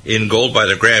in gold by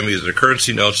the gram, either the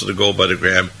currency notes or the gold by the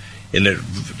gram in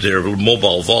their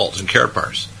mobile vaults and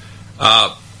KARATBARS?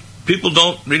 People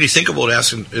don't really think about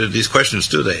asking these questions,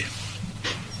 do they?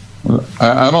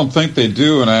 I don't think they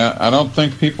do, and I don't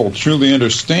think people truly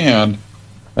understand,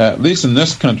 at least in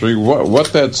this country,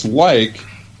 what that's like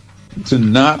to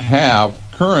not have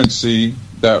currency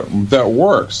that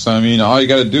works. I mean, all you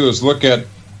got to do is look at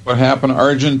what happened to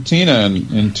Argentina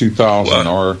in 2000.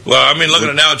 Well, I mean, look at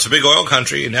it now. It's a big oil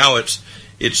country, and now it's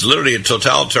literally a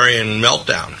totalitarian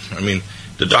meltdown. I mean,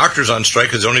 the doctors on strike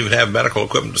because they don't even have medical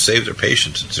equipment to save their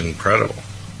patients. It's incredible.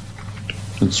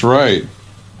 That's right.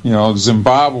 You know,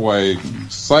 Zimbabwe,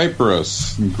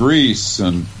 Cyprus, Greece,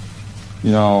 and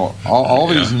all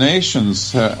these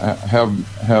nations have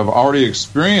already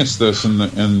experienced this,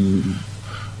 and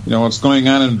what's going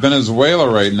on in Venezuela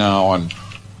right now,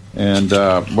 and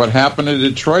what happened in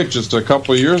Detroit just a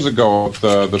couple of years ago with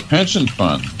the pension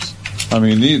funds. I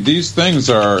mean, these things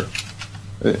are.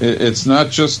 It's not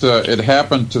just it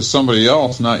happened to somebody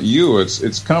else, not you.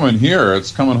 It's coming here.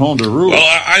 It's coming home to roost.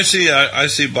 Well, I see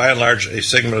by and large a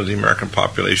segment of the American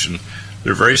population.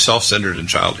 They're very self-centered and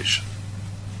childish.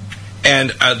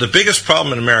 And the biggest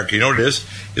problem in America, you know what it is?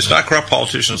 It's not corrupt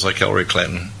politicians like Hillary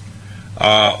Clinton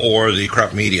or the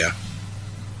corrupt media.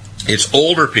 It's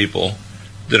older people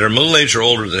that are middle-aged or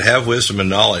older that have wisdom and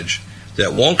knowledge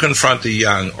that won't confront the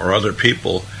young or other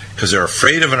people because they're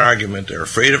afraid of an argument, they're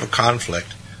afraid of a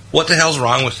conflict. What the hell's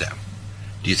wrong with them?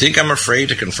 Do you think I'm afraid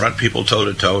to confront people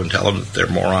toe-to-toe and tell them that they're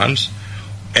morons?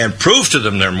 And prove to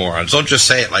them they're morons. Don't just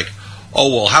say it like,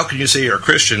 oh, well, how can you say you're a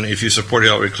Christian if you support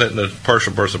Hillary Clinton and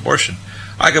partial birth abortion?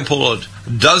 I can pull out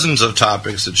dozens of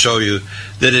topics that show you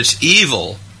that it's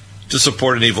evil to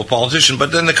support an evil politician,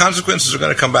 but then the consequences are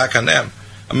going to come back on them.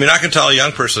 I mean, I can tell a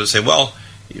young person to say, well,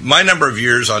 my number of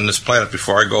years on this planet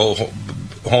before I go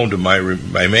home to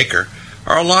my maker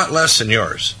are a lot less than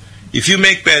yours. If you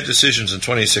make bad decisions in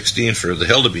 2016 for the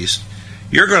Hildebeest,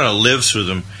 you're going to live through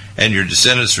them and your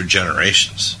descendants for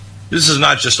generations. This is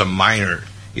not just a minor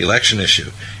election issue.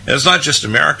 And it's not just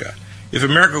America. If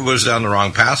America goes down the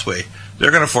wrong pathway,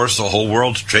 they're going to force the whole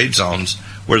world to trade zones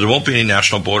where there won't be any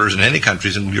national borders in any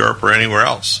countries in Europe or anywhere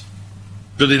else.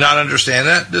 Do they not understand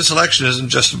that? This election isn't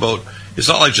just about, it's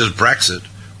not like just Brexit,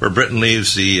 where Britain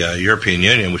leaves the European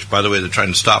Union, which, by the way, they're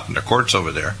trying to stop in their courts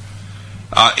over there.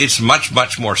 It's much,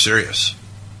 much more serious.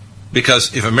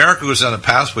 Because if America goes down the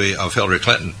pathway of Hillary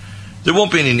Clinton, there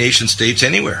won't be any nation states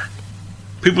anywhere.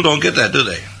 People don't get that, do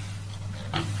they?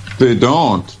 They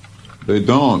don't. They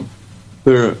don't.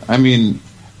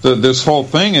 This whole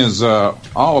thing is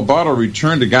all about a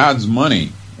return to God's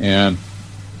money. And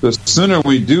the sooner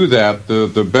we do that,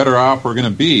 the better off we're going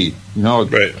to be. You know,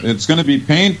 right. It's going to be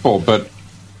painful, but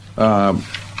I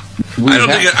don't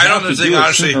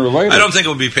think it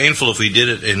would be painful if we did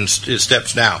it in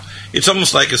steps now. It's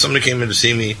almost like if somebody came in to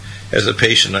see me as a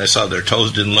patient and I saw their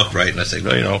toes didn't look right, and I said,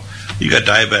 well, you got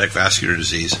diabetic vascular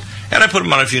disease. And I put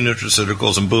them on a few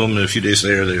nutraceuticals, and boom, and a few days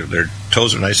later their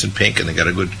toes are nice and pink, and they got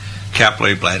a good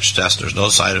capillary blanch test. There's no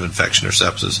sign of infection or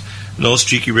sepsis, no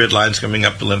streaky red lines coming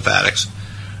up the lymphatics.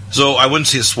 So I wouldn't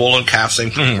see a swollen calf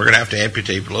saying, we're going to have to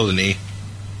amputate below the knee.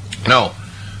 No.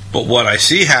 But what I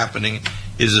see happening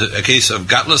is a case of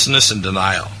gutlessness and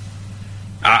denial.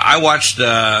 I watched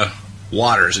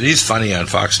Waters, and he's funny on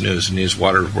Fox News, and he's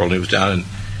Waters World News down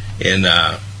in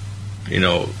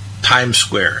Times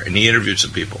Square, and he interviewed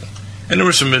some people. And there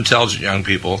were some intelligent young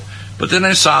people, but then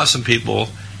I saw some people,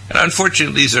 and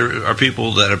unfortunately these are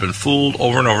people that have been fooled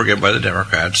over and over again by the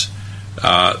Democrats,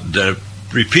 that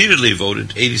have repeatedly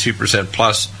voted 83%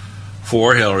 plus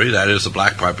for Hillary. That is the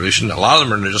black population. A lot of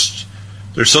them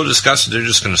they're so disgusted they're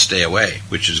just going to stay away,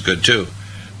 which is good too.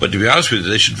 But to be honest with you,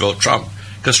 they should vote Trump,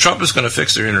 because Trump is going to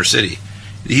fix their inner city.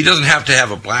 He doesn't have to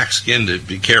have a black skin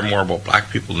to care more about black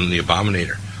people than the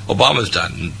Abominator. Obama's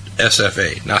done.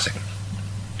 SFA, nothing.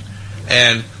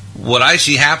 And what I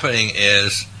see happening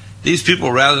is these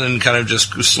people, rather than kind of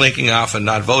just slinking off and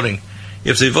not voting,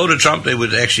 if they voted Trump, they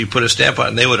would actually put a stamp on it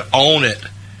and they would own it,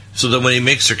 so that when he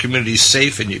makes their communities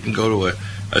safe and you can go to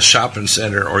a shopping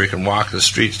center or you can walk the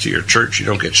streets to your church, you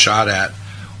don't get shot at,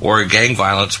 or gang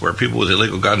violence where people with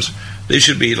illegal guns, they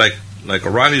should be, like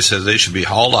Ronnie says, they should be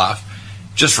hauled off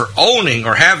just for owning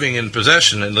or having in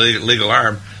possession an illegal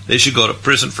arm. They should go to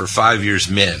prison for 5 years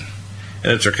min.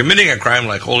 And if they're committing a crime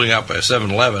like holding up a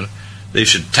 7-Eleven, they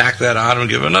should tack that on and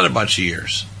give them another bunch of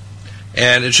years.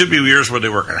 And it should be years where they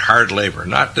work at hard labor,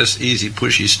 not this easy,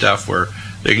 pushy stuff where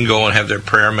they can go and have their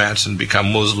prayer mats and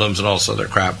become Muslims and all this other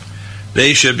crap.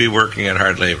 They should be working at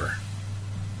hard labor.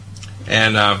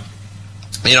 And, I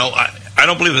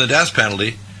don't believe in the death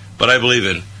penalty, but I believe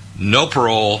in no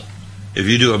parole if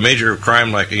you do a major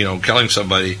crime like, killing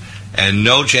somebody, and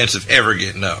no chance of ever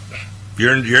getting up.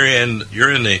 You're in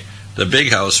the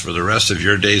big house for the rest of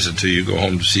your days until you go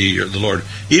home to see the Lord.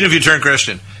 Even if you turn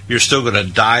Christian, you're still going to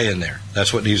die in there.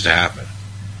 That's what needs to happen.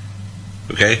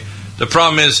 Okay? The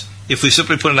problem is, if we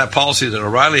simply put in that policy that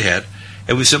O'Reilly had,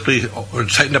 and we simply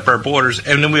tightened up our borders,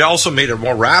 and then we also made a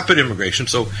more rapid immigration,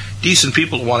 so decent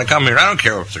people want to come here. I don't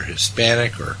care if they're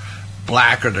Hispanic or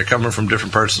black, or they're coming from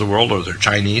different parts of the world, or they're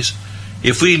Chinese.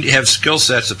 If we have skill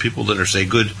sets of people that are, say,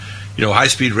 good,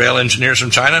 high-speed rail engineers from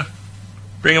China,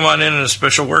 bring them on in a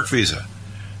special work visa.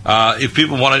 If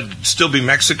people want to still be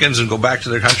Mexicans and go back to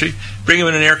their country, bring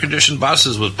them in air-conditioned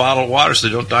buses with bottled water so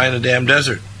they don't die in the damn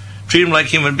desert. Treat them like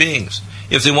human beings.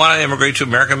 If they want to immigrate to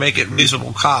America, make it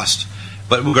reasonable cost.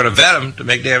 But we're going to vet them to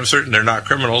make damn certain they're not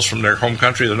criminals from their home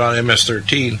country, they're not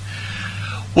MS-13.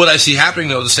 What I see happening,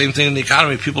 though, the same thing in the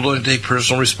economy. People don't take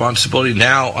personal responsibility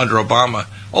now under Obama.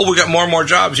 Oh, we got more and more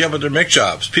jobs. Yeah, but they're mixed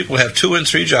jobs. People have 2 and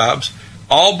 3 jobs,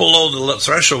 all below the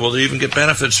threshold where they even get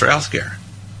benefits for health care.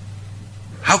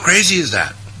 How crazy is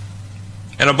that?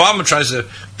 And Obama tries to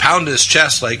pound his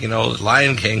chest like,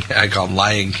 Lion King. I call him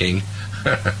Lion King.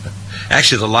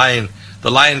 Actually,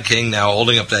 the Lion King now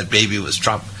holding up that baby was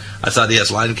Trump. I thought he has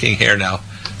Lion King hair now.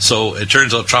 So it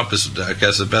turns out Trump is, I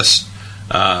guess, the best,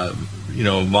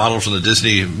 model from the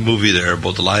Disney movie there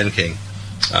about the Lion King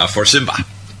for Simba.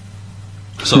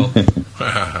 So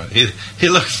he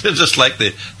looked just like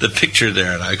the picture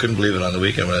there, and I couldn't believe it on the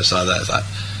weekend when I saw that. I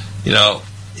thought,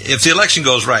 if the election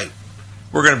goes right,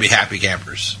 we're going to be happy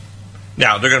campers.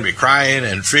 Now, they're going to be crying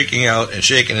and freaking out and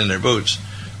shaking in their boots.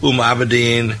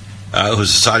 Abedin, who's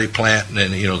a Saudi plant, and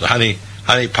then, the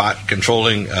honey pot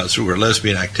controlling through her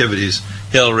lesbian activities,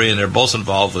 Hillary, and they're both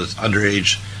involved with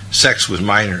underage sex with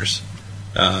minors.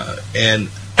 And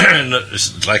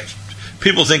it's like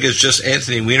people think it's just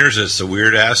Anthony Weiner's that's the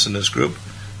weird ass in this group.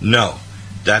 No,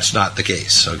 that's not the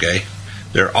case, okay?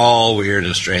 They're all weird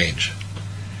and strange.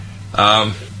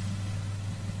 And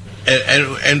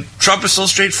Trump is so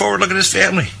straightforward. Look at his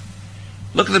family.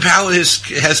 Look at how he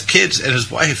has kids and his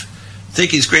wife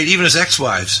think he's great. Even his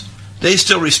ex-wives, they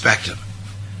still respect him.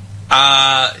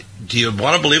 Do you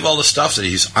want to believe all the stuff that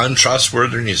he's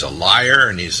untrustworthy and he's a liar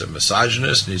and he's a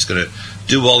misogynist and he's going to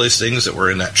do all these things that were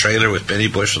in that trailer with Benny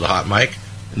Bush with a hot mic?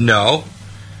 No.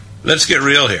 Let's get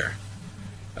real here.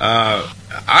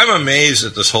 I'm amazed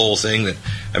at this whole thing that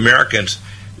Americans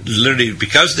literally,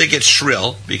 because they get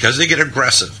shrill, because they get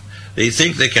aggressive, they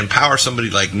think they can power somebody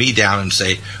like me down and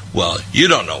say, well, you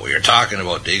don't know what you're talking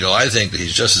about, DEAGLE. I think that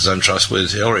he's just as untrustworthy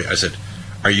as Hillary. I said,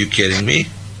 are you kidding me?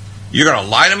 You're going to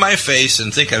lie to my face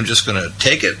and think I'm just going to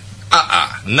take it?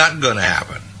 Not going to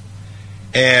happen.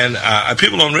 And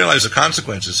people don't realize the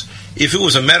consequences. If it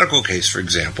was a medical case, for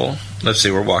example, let's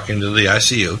say we're walking to the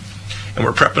ICU and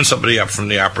we're prepping somebody up from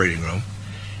the operating room,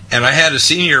 and I had a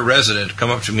senior resident come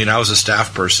up to me, and I was a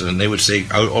staff person, and they would say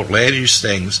outlandish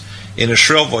things in a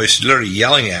shrill voice, literally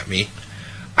yelling at me.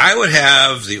 I would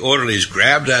have the orderlies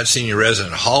grab that senior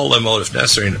resident, haul them out if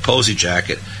necessary in a posy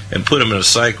jacket, and put them in a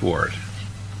psych ward.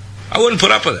 I wouldn't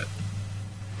put up with it.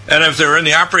 And if they were in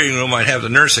the operating room, I'd have the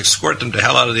nurse escort them to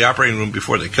hell out of the operating room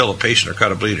before they kill a patient or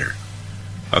cut a bleeder.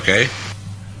 Okay?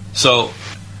 So,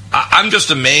 I'm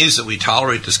just amazed that we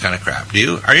tolerate this kind of crap.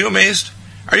 Are you amazed?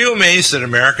 Are you amazed that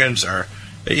Americans are,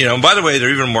 by the way, they're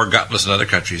even more gutless than other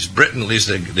countries. Britain, at least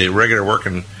the regular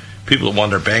working people that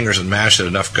want their bangers and mash had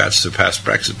enough guts to pass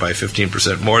Brexit by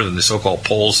 15% more than the so-called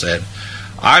polls said.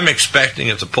 I'm expecting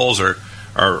if the polls are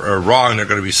wrong, they're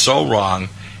going to be so wrong,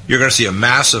 you're going to see a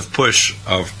massive push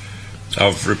of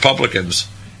Republicans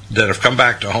that have come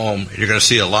back to home. You're going to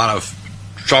see a lot of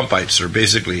Trumpites that are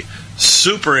basically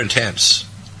super intense,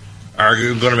 are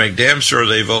going to make damn sure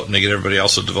they vote and they get everybody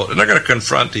else to vote. And they're going to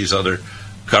confront these other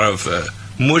kind of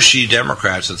mushy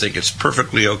Democrats that think it's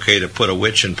perfectly okay to put a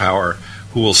witch in power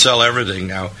who will sell everything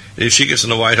now. If she gets in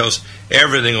the White House,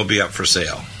 everything will be up for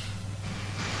sale.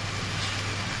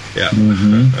 Yeah.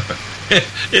 Mm-hmm.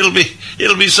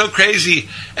 It'll be so crazy.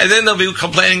 And then they'll be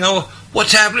complaining, oh,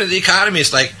 what's happening to the economy?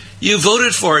 It's like, you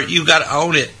voted for it. You've got to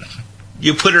own it.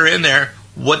 You put her in there.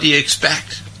 What do you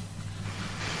expect?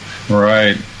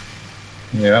 Right.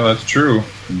 Yeah, that's true.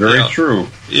 Very true.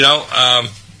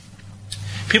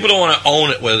 People don't want to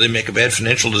own it, whether they make a bad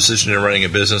financial decision in running a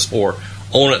business or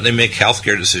own it and they make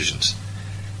healthcare decisions.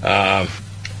 I'm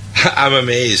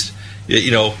amazed.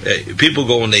 People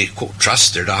go and they, quote,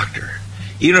 trust their doctor,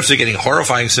 even if they're getting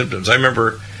horrifying symptoms. I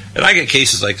remember, and I get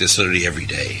cases like this literally every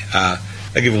day. I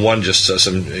give one just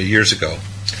some years ago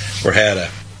where I had a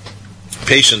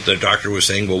patient, the doctor was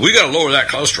saying, well, we got to lower that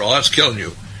cholesterol, that's killing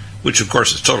you. Which, of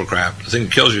course, is total crap. The thing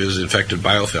that kills you is infected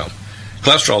biofilm.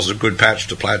 Cholesterol is a good patch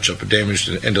to patch up a damaged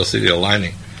endothelial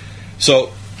lining.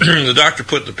 So the doctor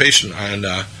put the patient on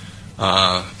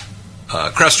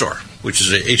Crestor, which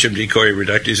is a HMG-CoA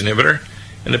reductase inhibitor,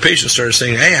 and the patient started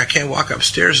saying, hey, I can't walk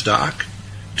upstairs, doc,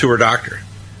 to her doctor.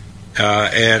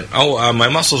 My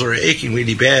muscles are aching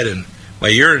really bad, and my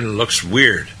urine looks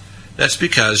weird. That's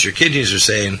because your kidneys are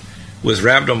saying, with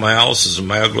rhabdomyolysis and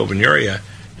myoglobinuria,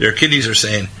 their kidneys are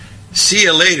saying, see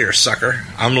you later, sucker.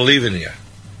 I'm leaving you.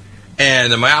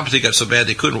 And the myopathy got so bad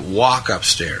they couldn't walk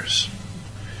upstairs.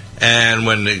 And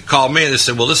when they called me, they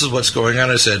said, well, this is what's going on.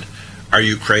 I said, are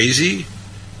you crazy?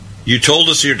 You told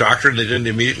us to your doctor and they didn't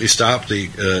immediately stop the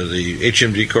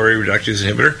HMG-CoA reductase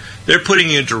inhibitor. They're putting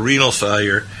you into renal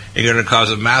failure and going to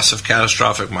cause a massive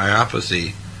catastrophic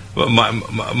myopathy,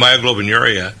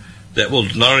 myoglobinuria, that will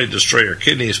not only destroy your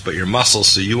kidneys but your muscles,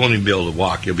 so you won't even be able to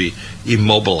walk. You'll be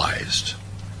immobilized.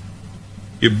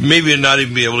 You maybe not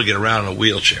even be able to get around in a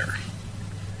wheelchair.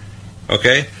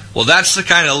 Okay? Well, that's the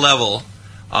kind of level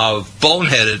of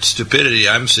boneheaded stupidity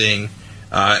I'm seeing.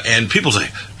 And people say,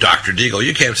 Dr. DEAGLE,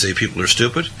 you can't say people are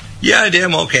stupid. Yeah, I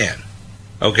damn well can.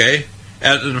 Okay?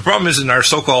 And the problem is in our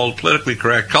so-called politically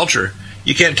correct culture,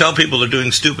 You can't tell people they're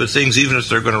doing stupid things even if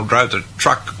they're going to drive the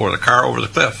truck or the car over the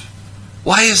cliff.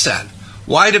 Why is that?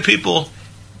 Why do people,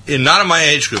 not in my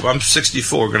age group, I'm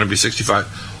 64, going to be 65,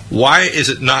 why is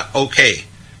it not okay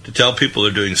to tell people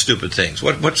they're doing stupid things?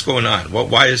 What's going on?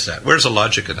 Why is that? Where's the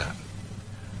logic in that?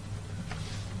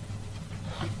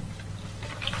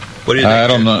 What do you think? I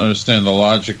don't understand the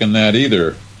logic in that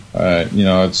either.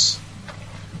 It's...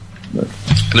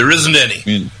 There isn't any. I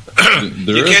mean,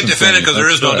 you can't defend it because there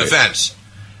is no defense.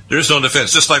 There is no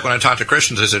defense. Just like when I talk to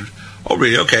Christians, I said, oh,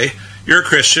 really? Okay. You're a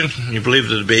Christian. You believe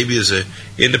that a baby is an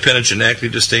independent, genetically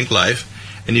distinct life,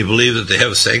 and you believe that they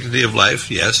have a sanctity of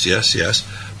life. Yes.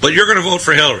 But you're going to vote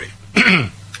for Hillary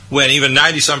when even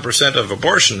 90-some% of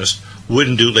abortionists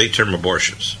wouldn't do late-term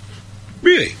abortions.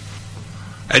 Really?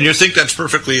 And you think that's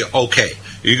perfectly okay?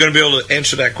 Are you going to be able to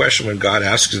answer that question when God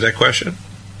asks you that question?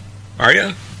 Are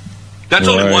you? That's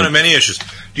only one of many issues.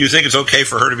 Do you think it's okay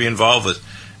for her to be involved with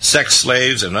sex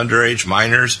slaves and underage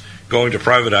minors, going to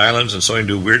private islands and starting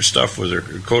to do weird stuff with her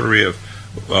coterie of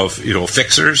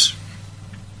fixers?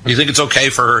 Do you think it's okay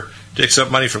for her to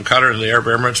accept money from Qatar and the Arab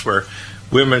Emirates where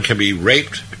women can be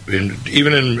raped,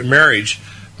 even in marriage?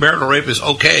 Marital rape is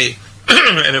okay,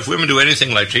 and if women do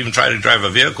anything like to even try to drive a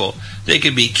vehicle, they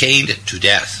can be caned to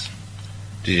death.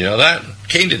 Do you know that?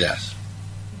 Caned to death.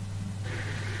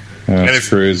 That's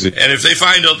crazy. And if they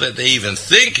find out that they even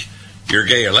think you're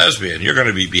gay or lesbian, you're going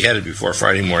to be beheaded before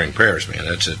Friday morning prayers, man.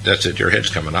 That's it. Your head's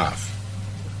coming off.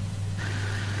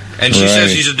 And she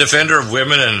says she's a defender of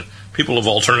women and people of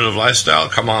alternative lifestyle.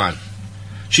 Come on.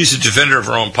 She's a defender of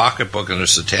her own pocketbook and her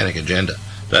satanic agenda.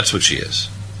 That's what she is.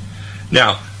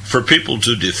 Now, for people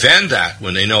to defend that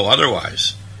when they know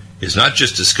otherwise is not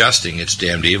just disgusting, it's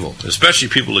damned evil, especially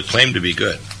people that claim to be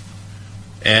good.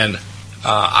 And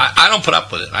I don't put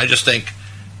up with it. I just think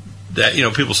that,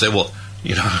 people say, well,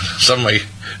 some of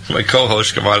my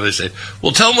co-hosts come on and they say,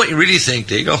 well, tell them what you really think,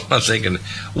 DEAGLE. I'm thinking,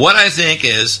 what I think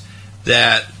is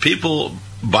that people,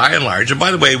 by and large, and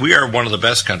by the way, we are one of the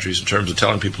best countries in terms of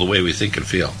telling people the way we think and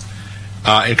feel.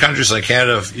 In countries like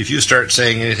Canada, if you start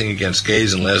saying anything against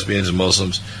gays and lesbians and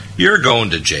Muslims, you're going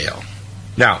to jail.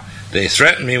 Now, they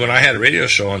threatened me when I had a radio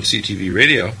show on CTV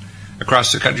Radio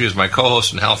across the country as my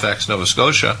co-host in Halifax, Nova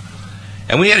Scotia,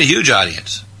 and we had a huge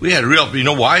audience. We had you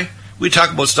know why? We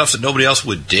talk about stuff that nobody else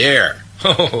would dare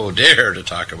to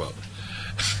talk about.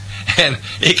 And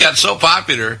it got so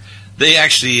popular, they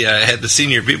actually had the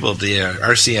senior people at the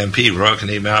RCMP, Royal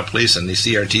Canadian Mounted Police, and the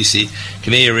CRTC,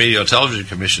 Canadian Radio Television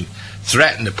Commission,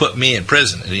 threatened to put me in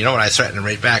prison. And you know what? I threatened them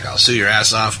right back. I'll sue your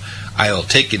ass off. I will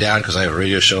take you down because I have a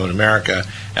radio show in America,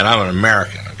 and I'm an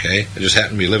American, okay? I just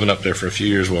happened to be living up there for a few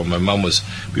years while my mom was,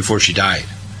 before she died.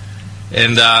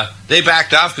 And they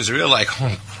backed off because they were like,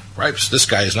 Ripes, this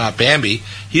guy is not Bambi.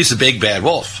 He's the big bad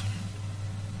wolf.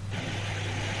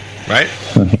 Right?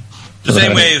 The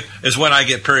same way as when I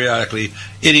get periodically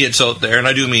idiots out there, and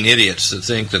I do mean idiots that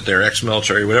think that they're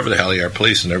ex-military, whatever the hell they are,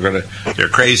 police, and they're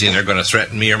crazy and they're going to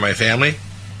threaten me or my family.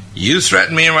 You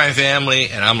threaten me or my family,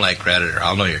 and I'm like Predator.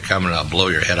 I'll know you're coming, and I'll blow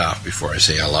your head off before I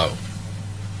say hello.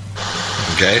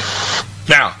 Okay?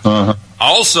 Now,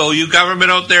 also, you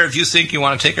government out there, if you think you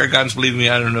want to take our guns, believe me,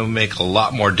 I don't know, make a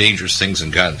lot more dangerous things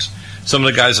than guns. Some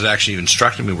of the guys that actually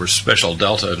instructed me were Special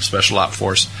Delta and Special Op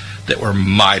Force that were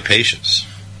my patients.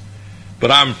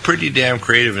 But I'm pretty damn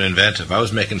creative and inventive. I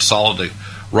was making solid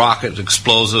rocket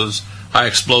explosives, high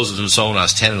explosives, and so on. I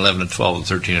was 10, 11, and 12, and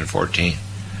 13, and 14.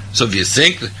 So if you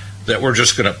think that we're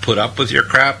just going to put up with your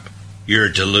crap, you're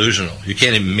delusional. You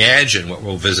can't imagine what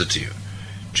we'll visit to you.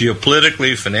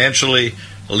 Geopolitically, financially,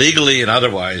 legally, and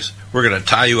otherwise, we're going to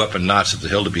tie you up in knots if the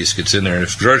Hildebeest gets in there. And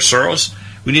if George Soros,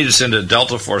 we need to send a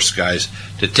Delta Force guys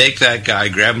to take that guy,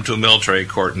 grab him to a military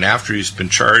court, and after he's been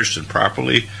charged and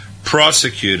properly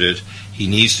prosecuted, he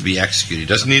needs to be executed. He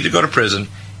doesn't need to go to prison.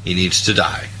 He needs to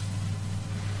die.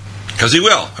 Because he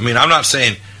will. I mean, I'm not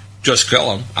saying just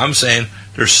kill him. I'm saying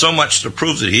there's so much to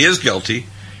prove that he is guilty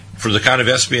for the kind of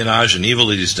espionage and evil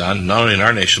that he's done, not only in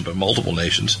our nation, but multiple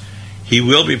nations. He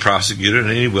will be prosecuted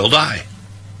and he will die.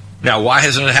 Now, why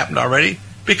hasn't it happened already?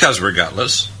 Because we're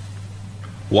gutless.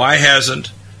 Why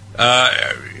hasn't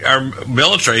our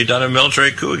military done a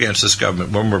military coup against this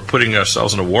government when we're putting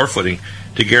ourselves on a war footing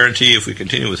to guarantee if we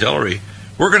continue with Hillary,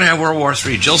 we're going to have World War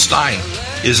III. Jill Stein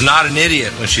is not an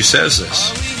idiot when she says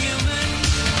this.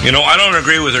 You know, I don't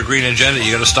agree with her green agenda.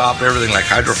 You got to stop everything like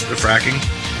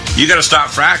hydrofracking. You got to stop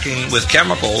fracking with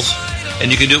chemicals,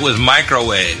 and you can do it with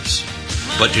microwaves.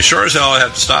 But you sure as hell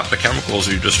have to stop the chemicals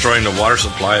or you're destroying the water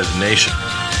supply of the nation.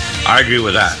 I agree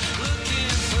with that.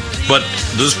 But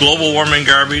this global warming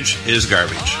garbage is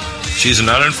garbage. She's an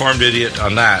uninformed idiot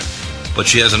on that, but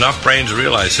she has enough brains to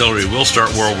realize Hillary will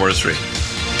start World War III.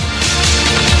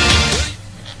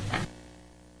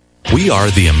 We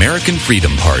are the American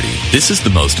Freedom Party. This is the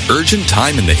most urgent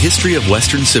time in the history of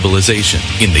Western civilization.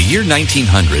 In the year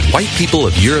 1900, white people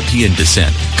of European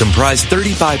descent comprised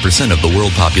 35% of the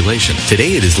world population.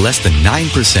 Today it is less than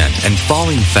 9% and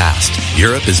falling fast.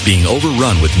 Europe is being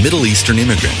overrun with Middle Eastern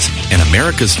immigrants, and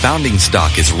America's founding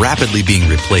stock is rapidly being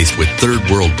replaced with third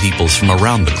world peoples from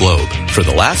around the globe. For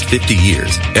the last 50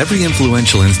 years, every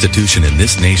influential institution in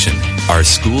this nation, our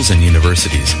schools and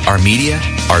universities, our media,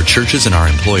 our churches, and our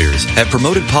employers have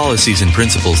promoted policies and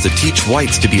principles that teach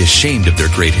whites to be ashamed of their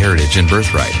great heritage and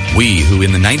birthright. We, who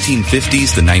in the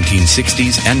 1950s, the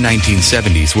 1960s, and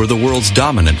 1970s were the world's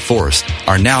dominant force,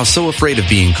 are now so afraid of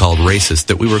being called racist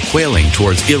that we were quailing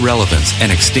towards irrelevance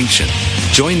and extinction.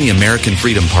 Join the American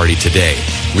Freedom Party today.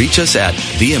 Reach us at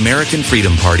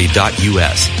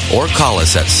theamericanfreedomparty.us or call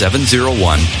us at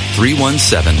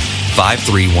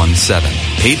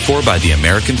 701-317-5317. Paid for by the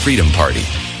American Freedom Party.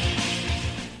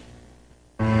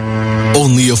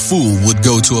 Only a fool would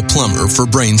go to a plumber for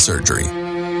brain surgery.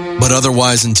 But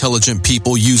otherwise intelligent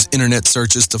people use internet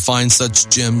searches to find such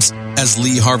gems as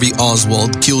Lee Harvey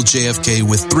Oswald killed JFK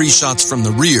with 3 shots from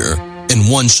the rear and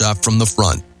 1 shot from the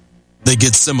front. They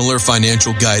get similar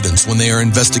financial guidance when they are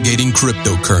investigating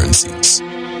cryptocurrencies.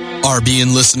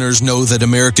 RBN listeners know that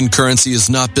American currency has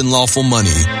not been lawful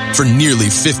money for nearly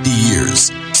 50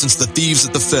 years, since the thieves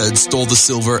at the Fed stole the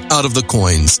silver out of the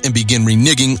coins and began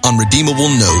reneging on redeemable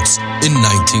notes in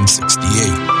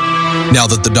 1968. Now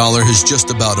that the dollar has just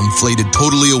about inflated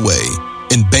totally away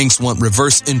and banks want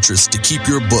reverse interest to keep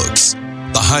your books,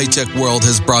 the high-tech world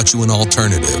has brought you an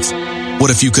alternative. What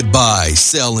if you could buy,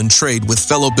 sell, and trade with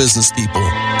fellow business people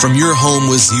from your home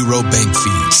with zero bank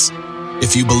fees?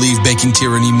 If you believe banking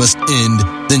tyranny must end,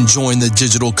 then join the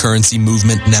digital currency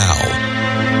movement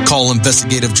now. Call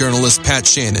investigative journalist Pat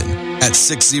Shannon at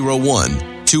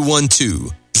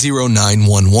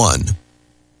 601-212-0911.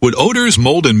 Would odors,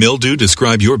 mold, and mildew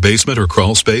describe your basement or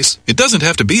crawl space? It doesn't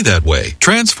have to be that way.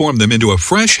 Transform them into a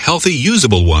fresh, healthy,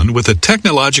 usable one with the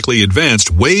technologically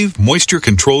advanced Wave Moisture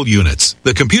Control Units.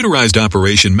 The computerized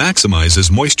operation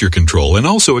maximizes moisture control and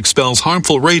also expels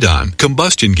harmful radon,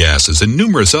 combustion gases, and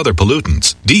numerous other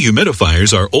pollutants.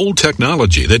 Dehumidifiers are old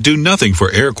technology that do nothing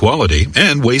for air quality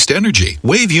and waste energy.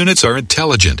 Wave units are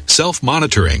intelligent,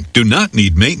 self-monitoring, do not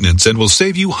need maintenance, and will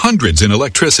save you hundreds in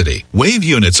electricity. Wave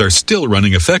units are still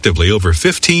running effectively over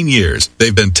 15 years.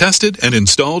 They've been tested and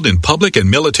installed in public and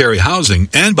military housing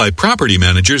and by property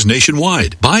managers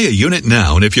nationwide. Buy a unit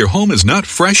now, and if your home is not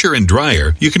fresher and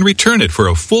drier, you can return it for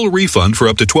a full refund for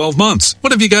up to 12 months.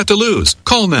 What have you got to lose?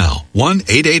 Call now.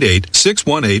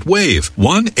 1-888-618-WAVE.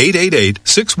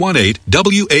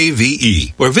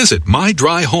 1-888-618-WAVE. Or visit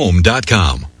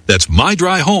mydryhome.com. That's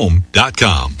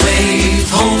mydryhome.com. Wave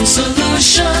Home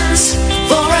Solutions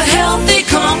for a healthy,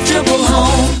 comfortable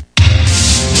home.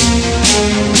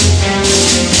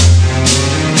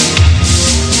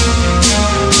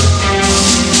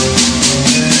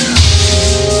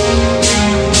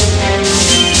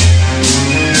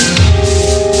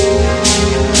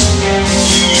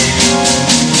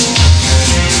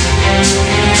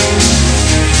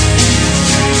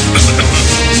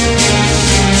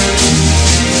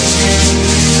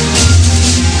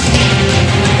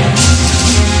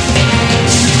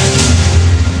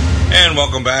 And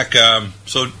welcome back.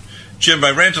 So, Jim,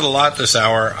 I ranted a lot this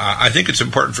hour. I think it's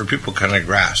important for people to kind of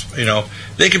grasp. You know,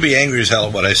 they can be angry as hell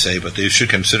at what I say, but they should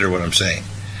consider what I'm saying.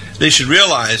 They should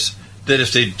realize that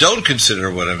if they don't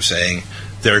consider what I'm saying,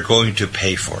 they're going to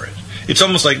pay for it. It's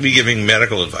almost like me giving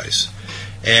medical advice.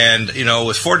 And, you know,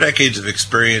 with 4 decades of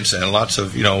experience and lots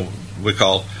of, you know, we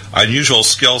call unusual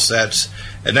skill sets,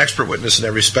 an expert witness in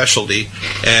every specialty,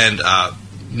 and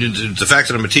the fact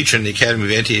that I'm a teacher in the Academy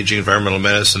of Anti-Aging, Environmental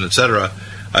Medicine, etc.,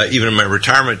 even in my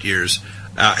retirement years,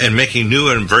 and making new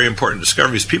and very important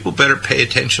discoveries, people better pay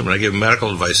attention when I give medical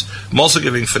advice. I'm also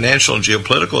giving financial and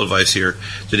geopolitical advice here,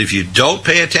 that if you don't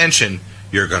pay attention,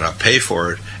 you're going to pay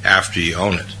for it after you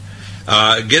own it.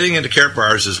 Getting into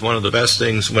KARATBARS is one of the best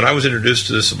things. When I was introduced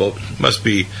to this must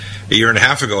be a year and a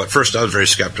half ago, at first I was very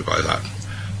skeptical. I thought,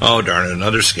 oh, darn it,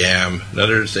 another scam,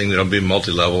 another thing that'll be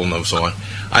multi-level and so on.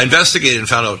 I investigated and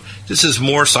found out this is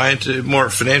more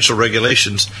financial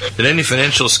regulations than any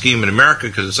financial scheme in America,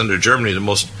 because it's under Germany, the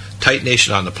most tight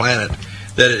nation on the planet,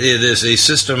 that it is a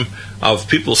system of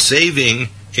people saving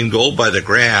in gold by the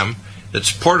gram that's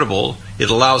portable. It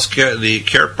allows the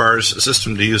KARATBARS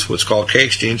system to use what's called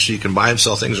K-Exchange, so you can buy and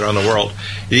sell things around the world.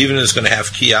 It even is going to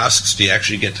have kiosks to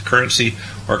actually get the currency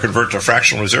or convert to a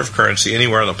fractional reserve currency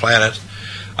anywhere on the planet.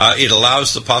 It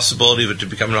allows the possibility of it to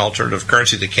become an alternative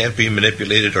currency that can't be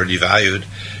manipulated or devalued,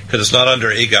 because it's not under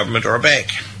a government or a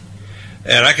bank.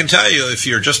 And I can tell you, if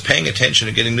you're just paying attention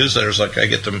and getting newsletters like I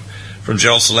get them from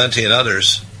Gerald Celente and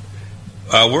others,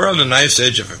 we're on the knife's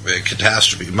edge of a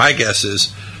catastrophe. My guess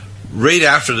is, right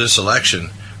after this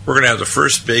election, we're going to have the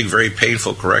first big, very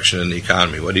painful correction in the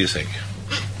economy. What do you think?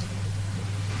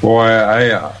 Boy,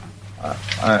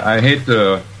 I hate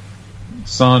to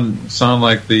sound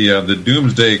like the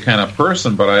doomsday kind of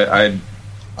person, but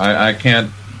I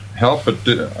can't help but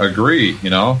agree.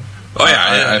 You know. Oh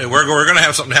yeah, we're going to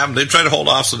have something happen. They try to hold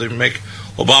off so they make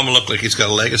Obama look like he's got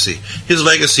a legacy. His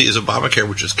legacy is Obamacare,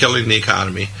 which is killing the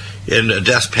economy, and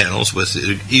death panels with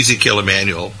Ezekiel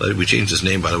Emanuel. We changed his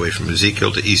name, by the way, from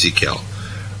Ezekiel to Ezekiel.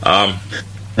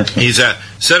 He's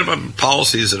set up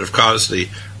policies that have caused the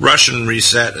Russian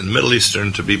reset and Middle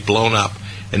Eastern to be blown up,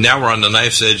 and now we're on the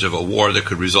knife's edge of a war that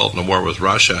could result in a war with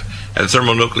Russia and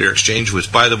thermonuclear exchange,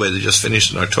 which, by the way, they just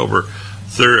finished in October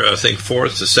 3rd, I think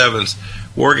 4th to 7th.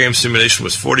 War game simulation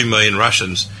was 40 million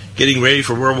Russians getting ready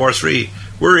for World War III.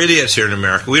 We're idiots here in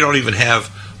America. We don't even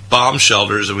have bomb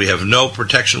shelters, and we have no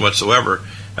protection whatsoever.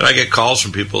 And I get calls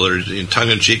from people that are in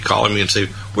tongue-in-cheek calling me and say,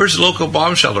 where's the local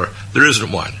bomb shelter? There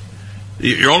isn't one.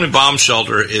 Your only bomb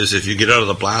shelter is if you get out of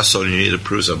the blast zone and you need to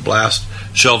produce a blast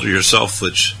shelter yourself,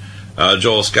 which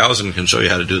Joel Skousen can show you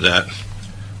how to do that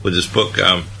with his book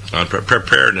on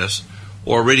preparedness,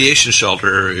 or radiation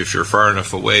shelter if you're far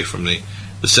enough away from the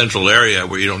central area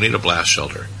where you don't need a blast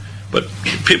shelter. But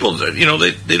people,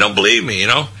 they don't believe me,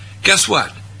 Guess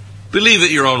what? Believe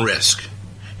at your own risk.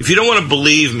 If you don't want to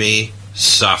believe me,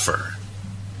 suffer.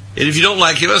 And if you don't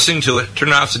like listening to it,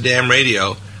 turn off the damn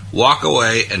radio, walk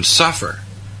away, and suffer.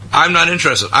 I'm not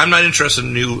interested. I'm not interested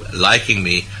in you liking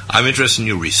me. I'm interested in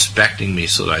you respecting me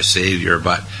so that I save your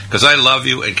butt. Because I love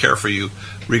you and care for you,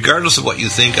 regardless of what you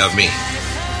think of me.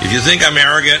 If you think I'm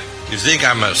arrogant, if you think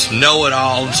I'm a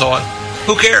know-it-all and so on,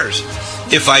 who cares?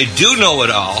 If I do know it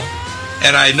all,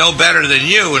 and I know better than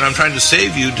you, and I'm trying to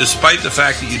save you, despite the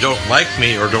fact that you don't like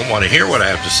me or don't want to hear what I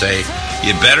have to say,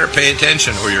 you better pay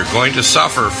attention or you're going to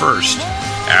suffer first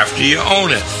after you own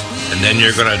it. And then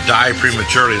you're going to die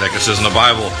prematurely, like it says in the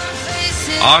Bible.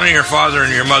 Honor your father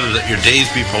and your mother that your days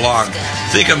be prolonged.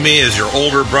 Think of me as your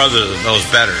older brother that knows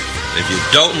better. If you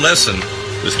don't listen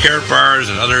with KARATBARS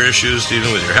and other issues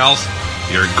dealing with your health,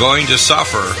 you're going to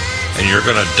suffer, and you're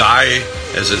going to die,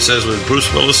 as it says what Bruce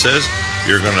Willis says,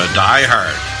 you're going to die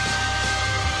hard.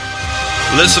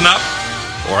 Listen up,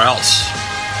 or else.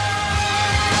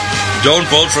 Don't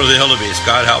vote for the Hillbillies.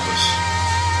 God help us.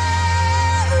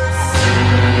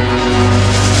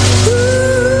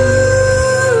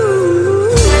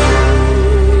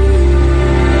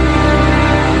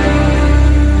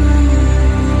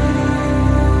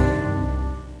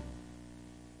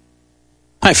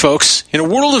 Hi, folks. In a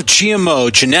world of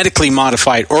GMO, genetically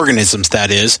modified organisms,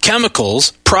 that is,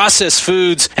 chemicals, processed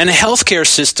foods, and a healthcare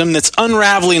system that's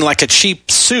unraveling like a cheap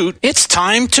suit, it's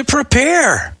time to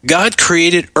prepare. God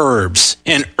created herbs,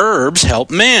 and herbs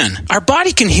help man. Our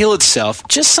body can heal itself,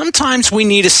 just sometimes we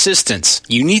need assistance.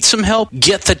 You need some help?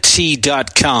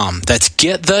 GetTheTea.com. That's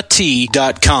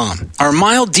GetTheTea.com. Our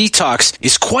mild detox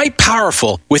is quite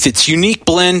powerful with its unique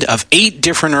blend of 8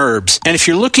 different herbs. And if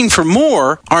you're looking for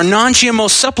more, our non-GMO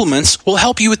supplements will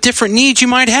help you with different needs you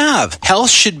might have. Health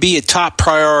should be a top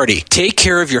priority. Take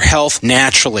care of your health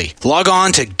naturally. Log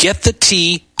on to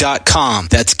GetTheTea.com.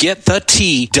 That's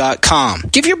GetTheTea.com.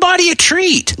 Give your body a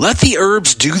treat. Let the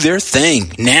herbs do their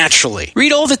thing naturally.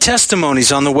 Read all the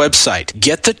testimonies on the website,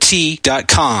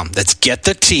 GetTheTea.com. That's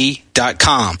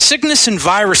GetTheTea.com. Sickness and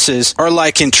viruses are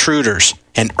like intruders,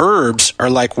 and herbs are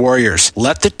like warriors.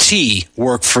 Let the tea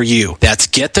work for you. That's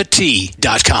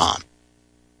GetTheTea.com.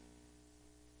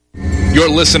 You're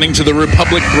listening to the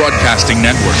Republic Broadcasting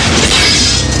Network,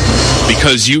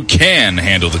 because you can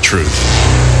handle the truth.